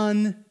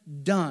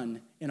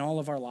undone in all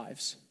of our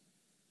lives.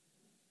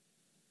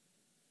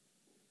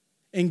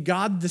 And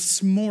God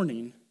this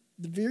morning,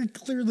 very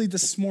clearly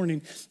this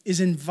morning,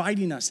 is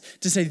inviting us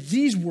to say,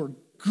 these were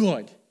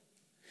good.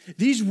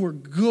 These were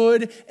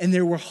good, and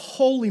there were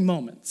holy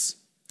moments.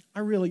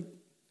 I'm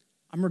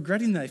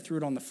regretting that I threw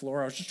it on the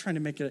floor. I was just trying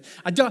to make it.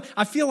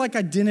 I feel like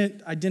I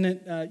didn't.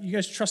 You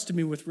guys trusted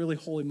me with really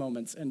holy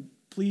moments, and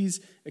please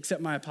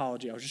accept my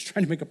apology. I was just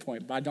trying to make a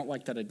point, but I don't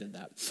like that I did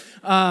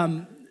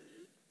that.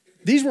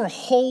 These were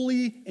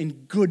holy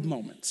and good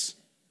moments.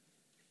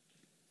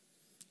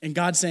 And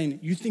God's saying,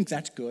 you think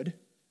that's good?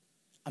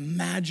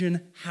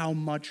 Imagine how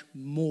much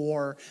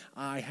more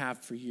I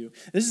have for you.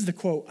 This is the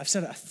quote, I've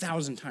said it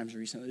 1,000 times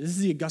recently. This is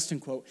the Augustine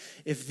quote.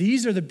 If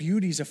these are the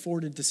beauties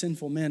afforded to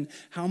sinful men,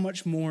 how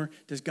much more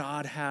does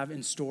God have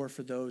in store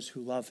for those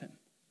who love him?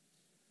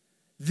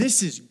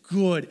 This is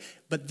good,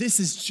 but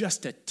this is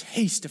just a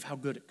taste of how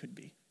good it could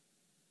be.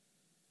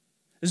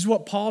 This is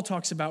what Paul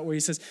talks about where he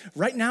says,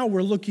 right now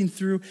we're looking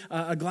through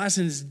a glass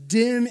and it's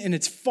dim and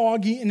it's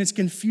foggy and it's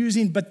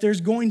confusing, but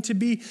there's going to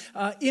be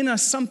in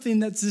us something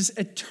that's this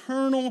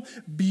eternal,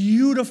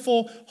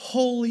 beautiful,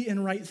 holy,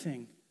 and right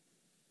thing.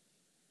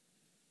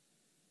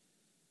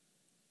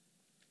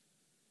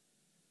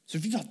 So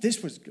if you thought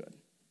this was good,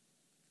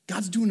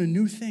 God's doing a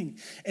new thing.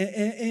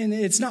 And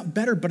it's not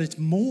better, but it's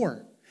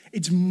more.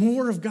 It's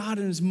more of God,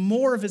 and it's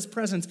more of his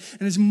presence,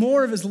 and it's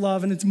more of his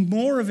love, and it's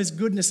more of his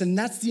goodness, and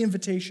that's the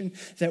invitation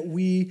that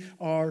we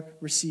are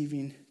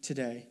receiving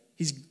today.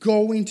 He's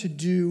going to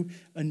do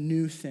a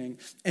new thing,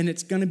 and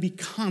it's going to be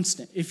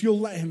constant. If you'll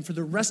let him for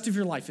the rest of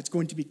your life, it's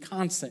going to be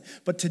constant.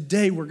 But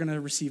today, we're going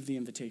to receive the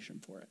invitation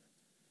for it.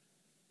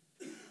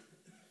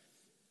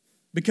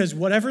 Because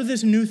whatever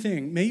this new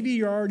thing, maybe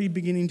you're already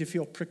beginning to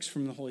feel pricks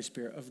from the Holy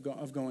Spirit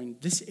of going,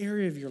 this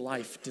area of your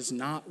life does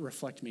not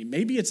reflect me.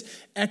 Maybe it's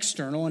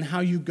external in how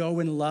you go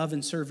and love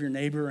and serve your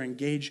neighbor or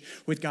engage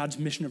with God's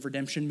mission of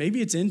redemption. Maybe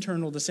it's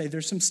internal to say,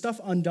 there's some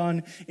stuff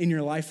undone in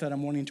your life that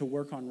I'm wanting to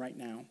work on right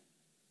now.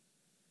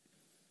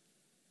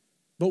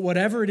 But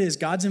whatever it is,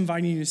 God's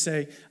inviting you to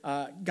say,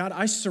 God,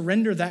 I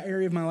surrender that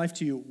area of my life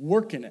to you.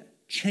 Work in it.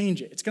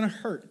 Change it. It's going to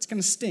hurt. It's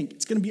going to stink.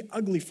 It's going to be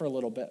ugly for a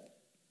little bit.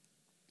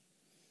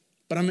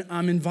 But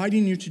I'm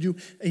inviting you to do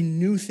a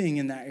new thing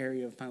in that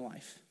area of my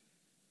life.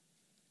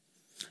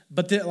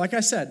 But like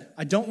I said,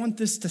 I don't want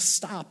this to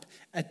stop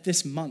at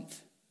this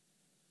month.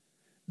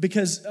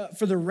 Because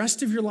for the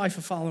rest of your life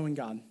of following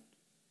God,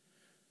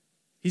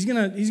 he's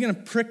gonna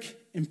prick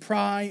and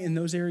pry in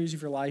those areas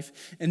of your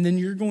life, and then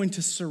you're going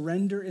to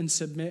surrender and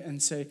submit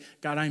and say,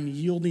 God, I'm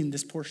yielding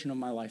this portion of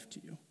my life to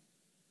you.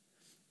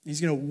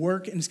 He's going to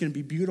work, and it's going to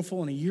be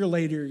beautiful, and a year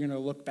later, you're going to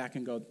look back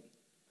and go,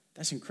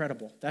 that's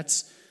incredible.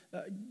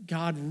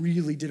 God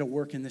really did a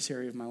work in this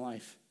area of my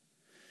life.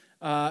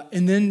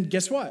 And then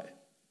guess what?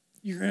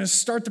 You're going to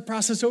start the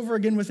process over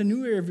again with a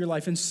new area of your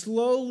life. And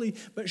slowly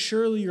but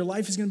surely your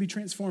life is going to be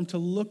transformed to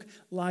look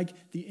like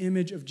the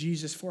image of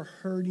Jesus for a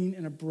hurting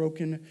and a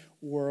broken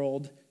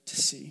world to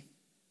see.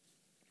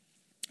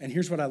 And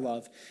here's what I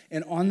love.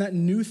 And on that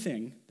new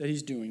thing that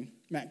he's doing,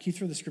 Matt, can you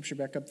throw the scripture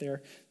back up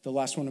there? The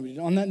last one we did.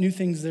 On that new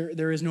thing,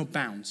 there is no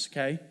bounds,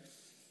 okay?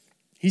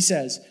 He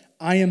says,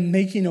 I am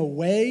making a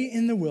way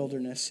in the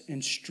wilderness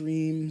and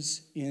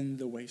streams in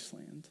the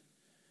wasteland.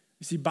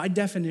 You see, by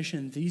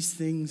definition, these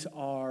things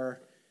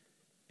are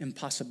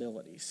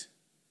impossibilities.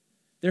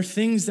 They're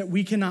things that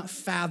we cannot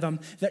fathom,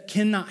 that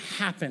cannot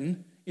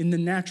happen in the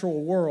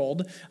natural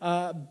world.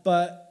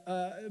 But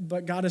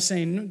God is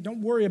saying,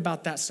 don't worry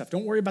about that stuff.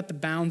 Don't worry about the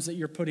bounds that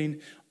you're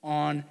putting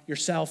on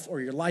yourself or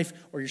your life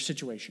or your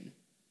situation.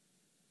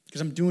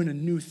 Because I'm doing a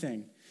new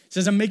thing. It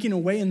says, I'm making a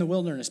way in the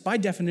wilderness. By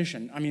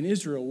definition, I mean,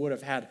 Israel would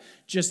have had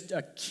just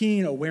a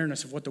keen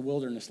awareness of what the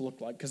wilderness looked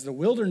like, because the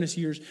wilderness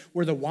years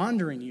were the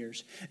wandering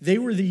years. They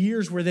were the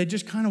years where they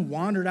just kind of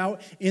wandered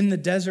out in the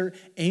desert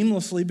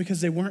aimlessly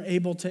because they weren't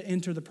able to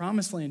enter the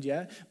promised land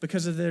yet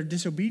because of their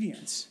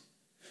disobedience.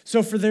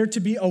 So for there to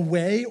be a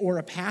way or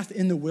a path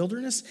in the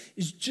wilderness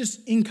is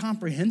just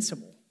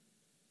incomprehensible.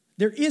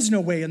 There is no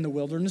way in the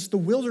wilderness. The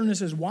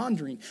wilderness is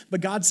wandering.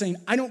 But God's saying,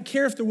 I don't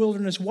care if the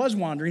wilderness was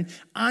wandering.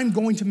 I'm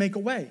going to make a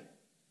way.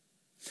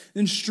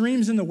 Then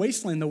streams in the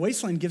wasteland. The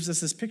wasteland gives us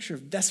this picture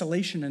of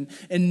desolation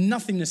and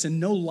nothingness and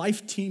no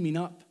life teeming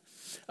up.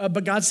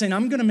 But God's saying,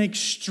 I'm going to make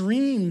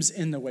streams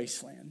in the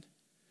wasteland.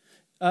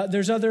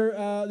 There's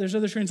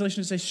other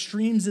translations that say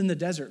streams in the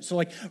desert. So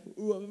like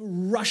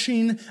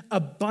rushing,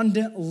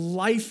 abundant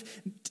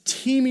life,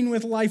 teeming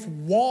with life,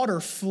 water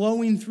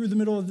flowing through the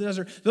middle of the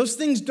desert. Those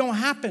things don't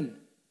happen.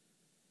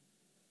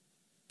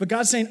 But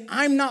God's saying,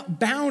 I'm not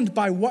bound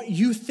by what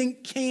you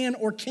think can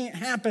or can't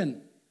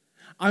happen.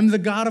 I'm the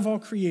God of all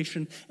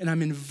creation, and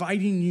I'm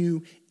inviting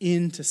you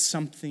into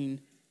something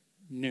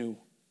new.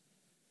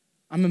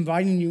 I'm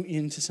inviting you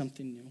into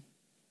something new.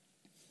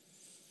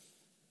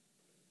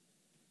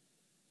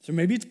 So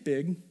maybe it's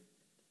big.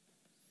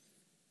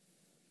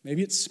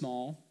 Maybe it's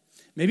small.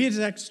 Maybe it's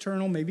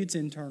external. Maybe it's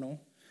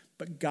internal.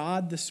 But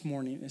God this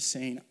morning is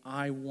saying,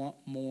 I want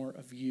more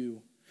of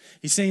you.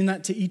 He's saying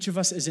that to each of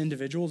us as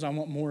individuals. I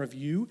want more of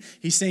you.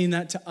 He's saying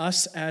that to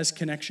us as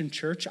Connection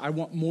Church. I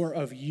want more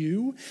of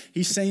you.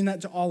 He's saying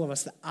that to all of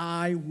us, that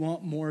I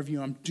want more of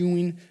you. I'm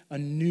doing a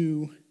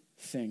new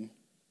thing.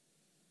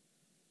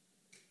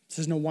 This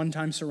is no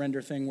one-time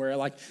surrender thing where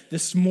like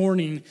this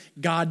morning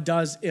God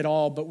does it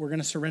all, but we're going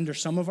to surrender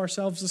some of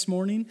ourselves this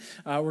morning.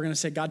 We're going to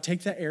say, God,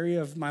 take that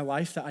area of my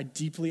life that I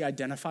deeply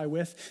identify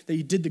with, that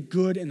you did the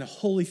good and the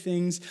holy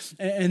things,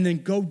 and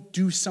then go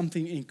do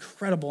something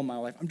incredible in my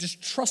life. I'm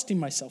just trusting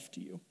myself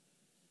to you.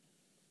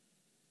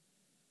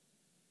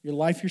 Your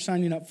life you're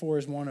signing up for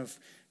is one of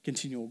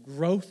continual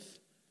growth,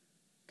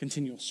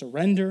 continual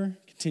surrender,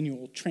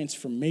 continual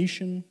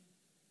transformation.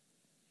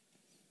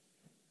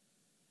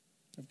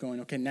 Of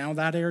going, okay, now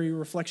that area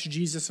reflects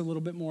Jesus a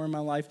little bit more in my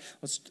life.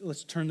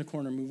 Let's turn the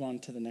corner, move on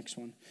to the next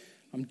one.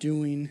 I'm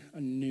doing a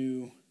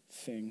new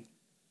thing.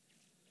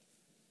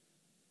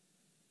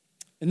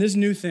 And this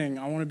new thing,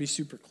 I want to be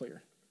super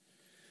clear.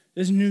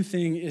 This new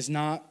thing is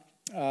not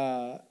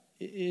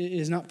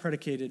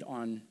predicated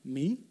on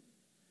me.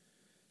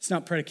 It's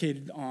not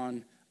predicated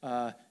on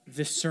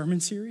this sermon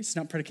series. It's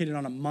not predicated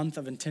on a month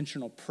of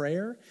intentional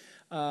prayer.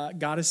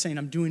 God is saying,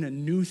 I'm doing a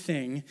new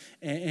thing,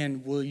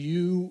 and will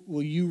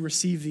you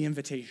receive the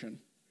invitation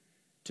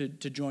to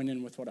join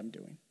in with what I'm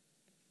doing?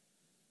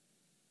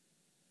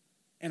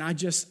 And I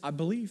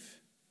believe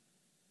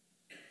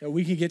that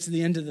we can get to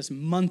the end of this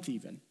month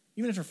even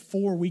after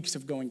 4 weeks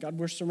of going, God,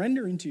 we're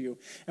surrendering to you.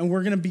 And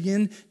we're going to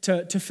begin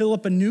to fill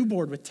up a new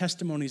board with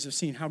testimonies of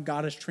seeing how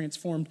God has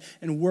transformed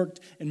and worked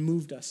and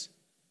moved us.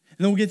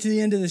 And then we'll get to the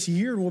end of this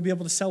year and we'll be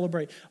able to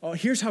celebrate, oh,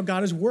 here's how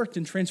God has worked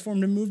and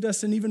transformed and moved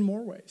us in even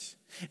more ways.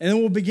 And then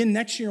we'll begin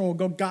next year and we'll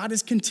go, God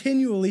is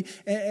continually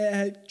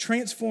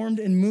transformed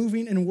and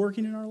moving and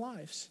working in our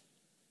lives.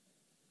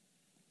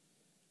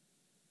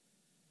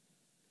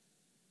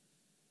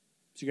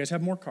 So you guys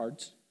have more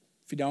cards.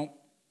 If you don't,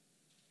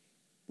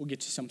 we'll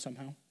get you some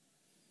somehow.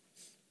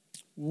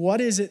 What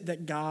is it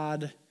that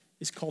God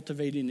is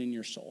cultivating in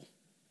your soul?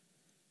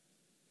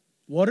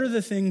 What are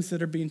the things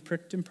that are being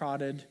pricked and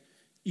prodded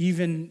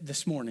even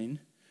this morning?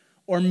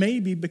 Or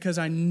maybe because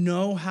I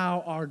know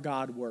how our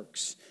God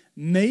works.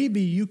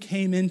 Maybe you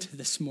came into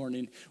this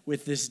morning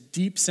with this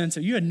deep sense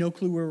of, you had no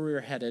clue where we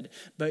were headed,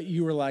 but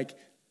you were like,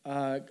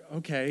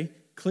 okay,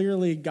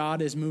 clearly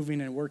God is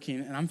moving and working,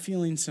 and I'm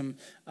feeling some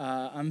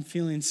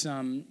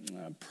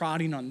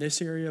prodding on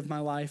this area of my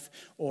life,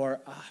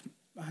 or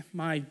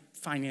my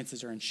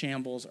finances are in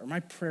shambles, or my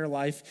prayer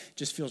life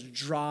just feels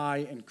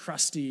dry and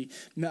crusty.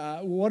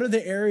 What are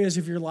the areas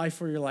of your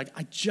life where you're like,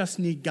 I just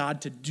need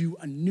God to do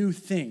a new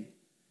thing?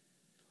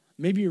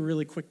 Maybe you're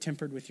really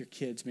quick-tempered with your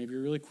kids. Maybe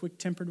you're really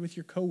quick-tempered with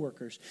your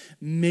coworkers.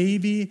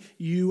 Maybe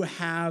you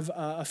have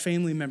a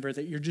family member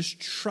that you're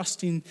just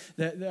trusting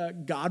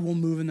that God will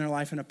move in their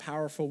life in a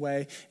powerful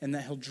way and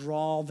that he'll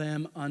draw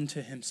them unto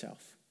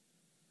himself.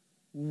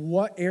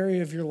 What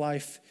area of your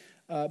life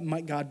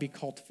might God be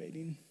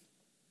cultivating?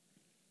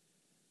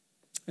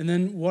 And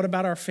then what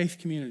about our faith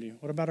community?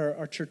 What about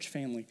our church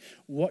family?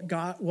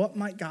 What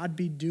might God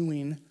be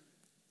doing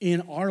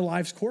in our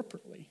lives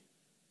corporately?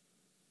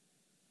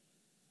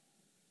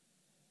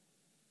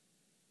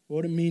 What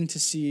would it mean to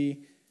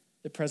see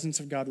the presence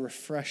of God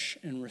refresh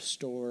and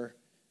restore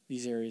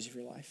these areas of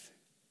your life?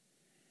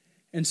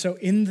 And so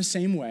in the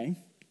same way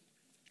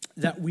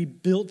that we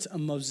built a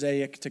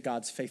mosaic to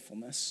God's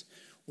faithfulness,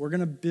 we're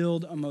going to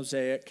build a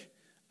mosaic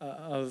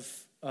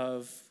of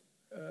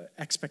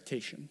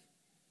expectation.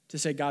 To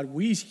say, God,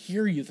 we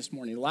hear you this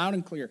morning loud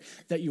and clear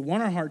that you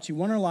want our hearts, you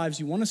want our lives,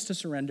 you want us to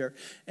surrender,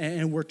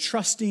 and we're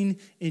trusting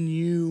in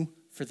you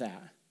for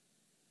that.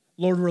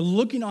 Lord, we're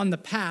looking on the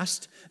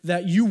past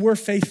that you were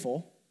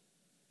faithful,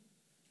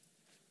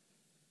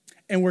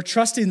 And we're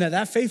trusting that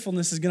that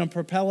faithfulness is going to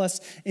propel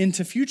us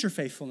into future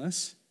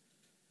faithfulness.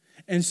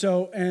 And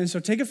so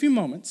take a few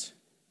moments,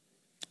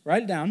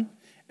 write it down,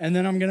 and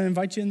then I'm going to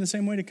invite you in the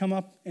same way to come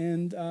up,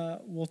 and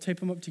we'll tape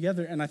them up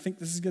together. And I think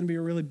this is going to be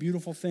a really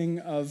beautiful thing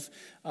of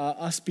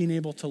us being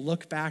able to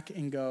look back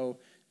and go,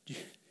 do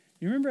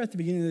you remember at the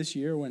beginning of this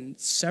year when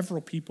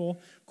several people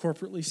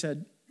corporately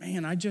said,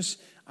 man,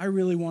 I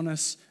really want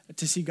us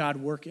to see God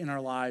work in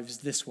our lives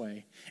this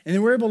way. And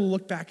then we're able to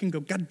look back and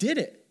go, God did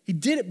it. He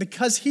did it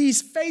because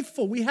he's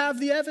faithful. We have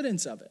the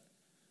evidence of it.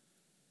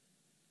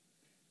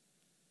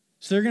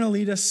 So they're going to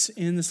lead us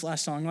in this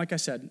last song. Like I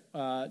said,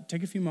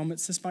 take a few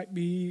moments. This might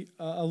be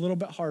a little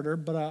bit harder,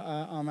 but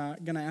I'm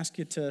going to ask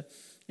you to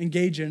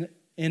engage in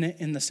it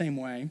in the same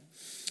way.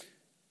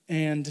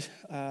 And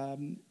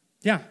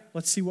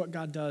let's see what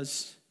God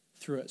does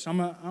through it. So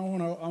I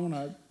want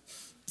to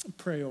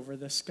pray over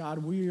this. God,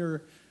 we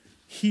are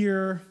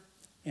here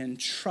and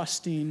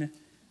trusting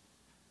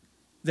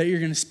that you're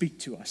going to speak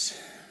to us.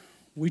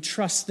 We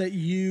trust that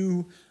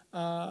you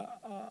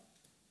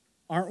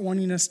aren't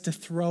wanting us to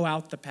throw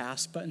out the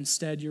past, but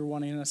instead you're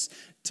wanting us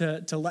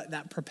to let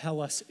that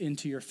propel us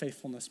into your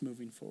faithfulness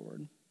moving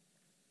forward.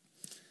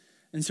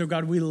 And so,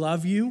 God, we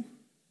love you.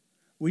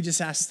 We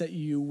just ask that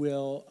you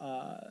will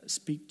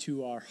speak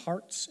to our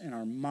hearts and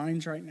our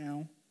minds right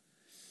now.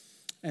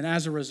 And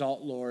as a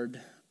result, Lord,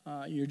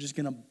 you're just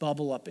going to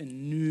bubble up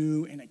in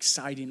new and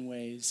exciting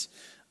ways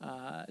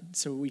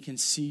so we can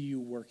see you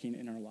working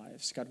in our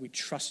lives. God, we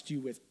trust you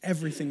with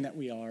everything that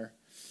we are,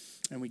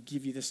 and we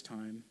give you this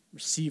time.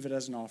 Receive it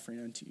as an offering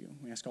unto you.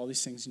 We ask all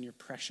these things in your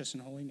precious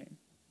and holy name.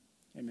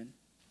 Amen.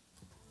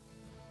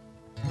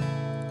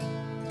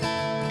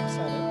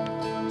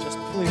 Just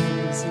please, you're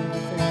going to see the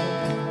thing.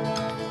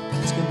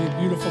 It's going to be a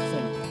beautiful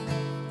thing.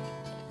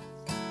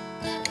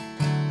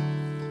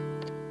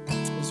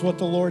 This is what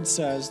the Lord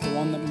says, the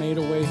one that made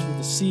a way through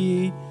the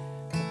sea,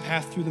 a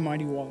path through the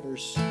mighty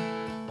waters,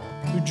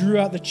 who drew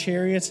out the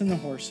chariots and the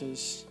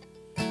horses,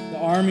 the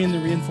army and the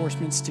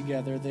reinforcements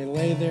together. They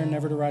lay there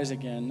never to rise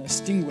again,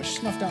 extinguished,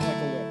 snuffed out like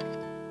a wick.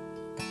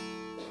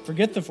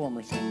 Forget the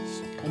former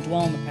things and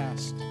dwell in the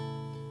past.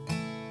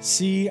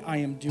 See, I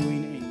am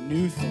doing a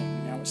new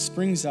thing. Now it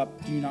springs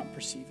up, do you not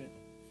perceive it?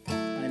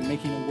 I am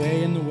making a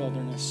way in the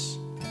wilderness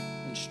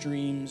and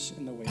streams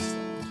in the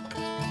wasteland.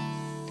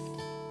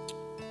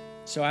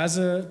 So as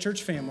a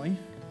church family,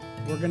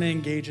 we're going to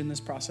engage in this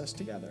process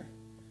together.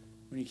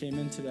 When you came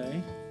in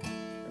today,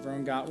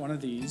 everyone got one of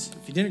these.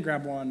 If you didn't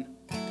grab one,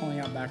 pulling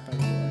out back by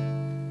the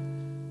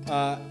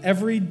door.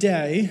 Every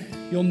day,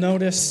 you'll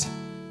notice,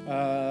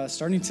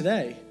 starting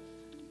today,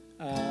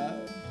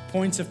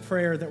 points of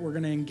prayer that we're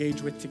going to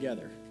engage with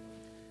together.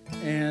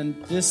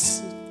 And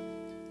this,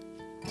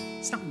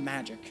 it's not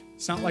magic.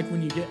 It's not like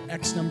when you get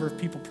X number of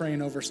people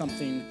praying over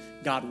something,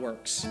 God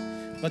works.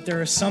 But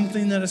there is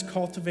something that is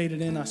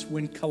cultivated in us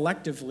when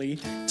collectively,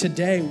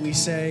 today, we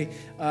say,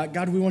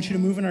 God, we want you to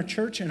move in our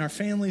church and our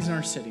families and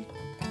our city.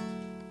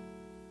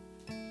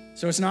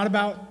 So it's not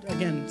about,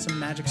 again, some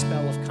magic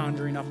spell of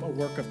conjuring up a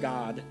work of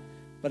God,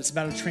 but it's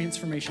about a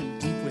transformation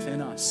deep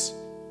within us.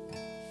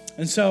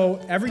 And so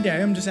every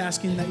day, I'm just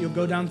asking that you'll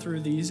go down through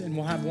these, and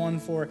we'll have one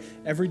for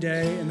every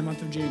day in the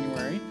month of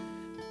January.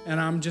 And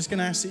I'm just going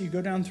to ask that you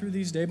go down through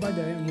these day by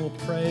day, and we'll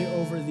pray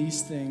over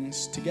these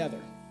things together.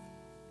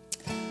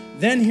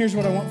 Then here's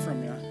what I want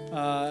from you.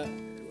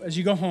 As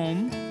you go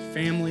home, your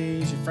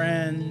families, your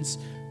friends,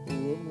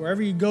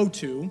 wherever you go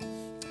to,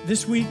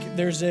 this week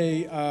there's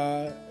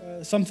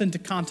something to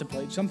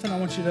contemplate, something I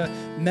want you to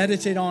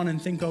meditate on and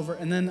think over,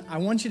 and then I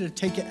want you to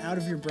take it out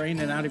of your brain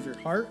and out of your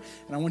heart,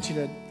 and I want you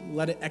to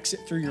let it exit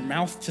through your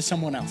mouth to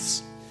someone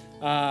else.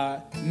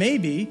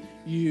 Maybe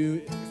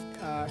you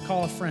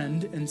call a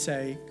friend and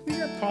say, can we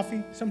grab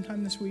coffee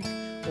sometime this week?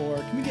 Or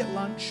can we get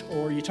lunch?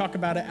 Or you talk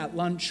about it at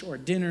lunch or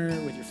dinner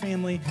with your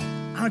family.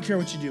 I don't care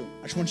what you do.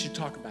 I just want you to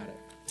talk about it.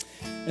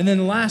 And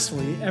then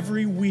lastly,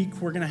 every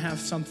week we're going to have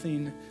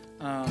something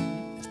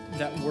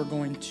that we're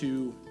going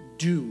to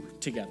do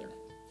together.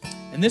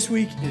 And this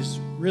week is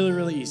really,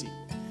 really easy.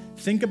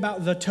 Think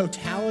about the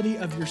totality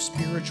of your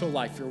spiritual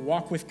life, your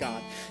walk with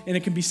God. And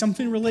it can be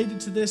something related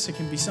to this. It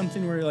can be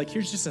something where you're like,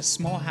 here's just a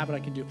small habit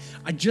I can do.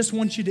 I just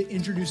want you to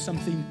introduce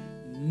something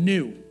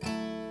new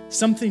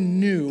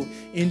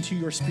into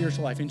your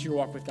spiritual life, into your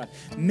walk with God.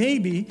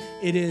 Maybe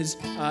it is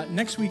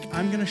next week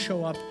I'm going to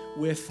show up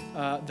with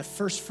the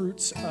first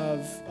fruits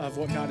of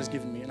what God has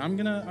given me. And I'm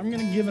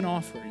gonna give an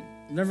offering.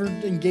 I've never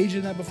engaged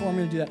in that before. I'm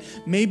going to do that.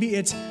 Maybe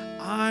it's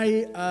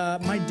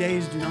my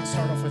days do not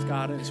start off with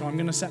God, and so I'm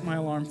going to set my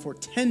alarm for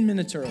 10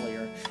 minutes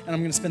earlier, and I'm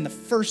going to spend the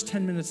first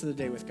 10 minutes of the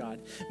day with God.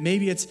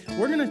 Maybe it's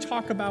we're going to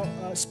talk about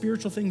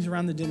spiritual things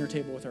around the dinner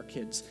table with our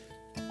kids.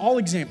 All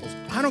examples.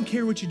 I don't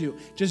care what you do.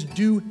 Just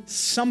do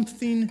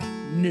something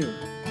new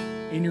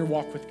in your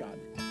walk with God.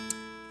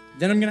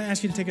 Then I'm going to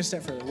ask you to take a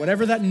step further.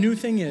 Whatever that new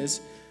thing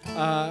is,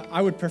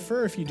 I would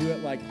prefer if you do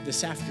it like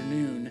this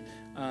afternoon.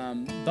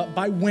 But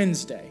by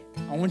Wednesday,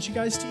 I want you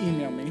guys to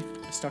email me.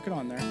 I stuck it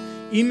on there.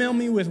 Email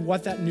me with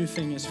what that new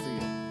thing is for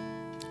you.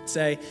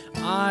 Say,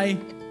 I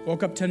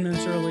woke up 10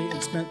 minutes early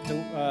and spent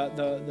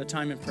the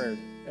time in prayer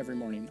every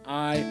morning.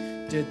 I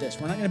did this.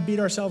 We're not going to beat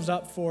ourselves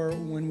up for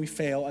when we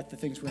fail at the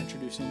things we're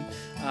introducing,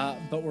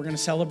 but we're going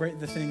to celebrate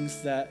the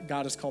things that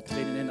God has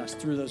cultivated in us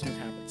through those new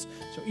habits.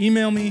 So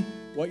email me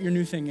what your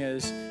new thing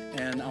is,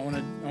 and I want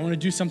to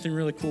do something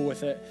really cool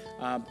with it,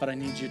 but I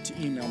need you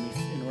to email me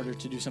in order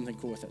to do something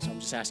cool with it. So I'm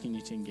just asking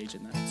you to engage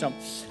in that. So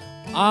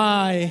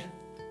I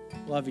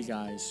love you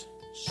guys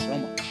so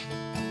much.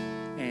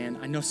 And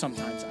I know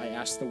sometimes I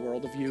ask the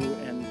world of you,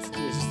 and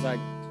it's like,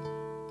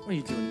 what are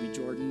you doing to me,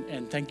 Jordan?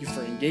 And thank you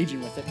for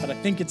engaging with it. But I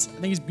think it's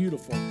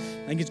beautiful.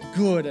 I think it's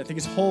good. I think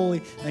it's holy.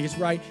 I think it's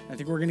right. I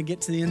think we're going to get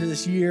to the end of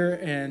this year,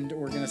 and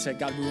we're going to say,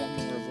 God, we want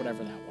more of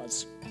whatever that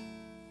was.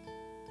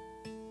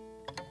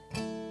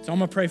 So I'm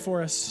going to pray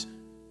for us,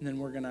 and then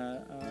we're going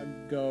to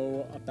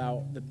go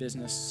about the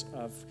business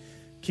of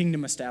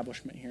kingdom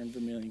establishment here in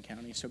Vermilion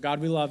County. So God,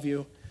 we love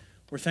you.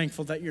 We're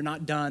thankful that you're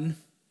not done,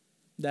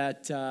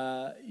 that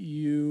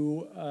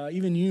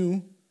even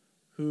you,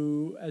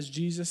 who, as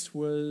Jesus,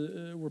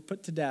 were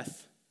put to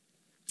death,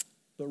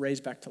 but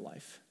raised back to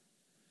life.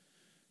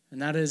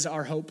 And that is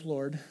our hope,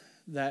 Lord,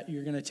 that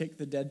you're going to take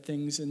the dead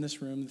things in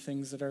this room, the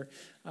things that are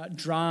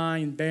dry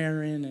and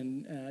barren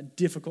and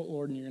difficult,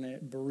 Lord, and you're going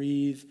to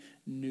breathe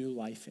new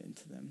life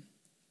into them.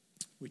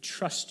 We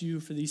trust you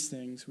for these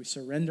things. We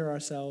surrender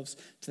ourselves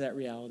to that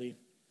reality.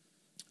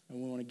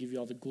 And we want to give you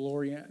all the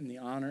glory and the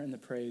honor and the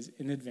praise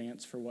in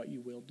advance for what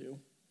you will do.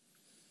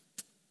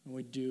 And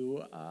we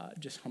do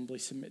just humbly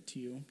submit to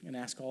you and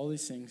ask all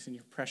these things in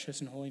your precious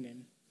and holy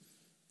name.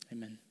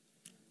 Amen.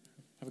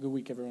 Have a good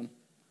week, everyone.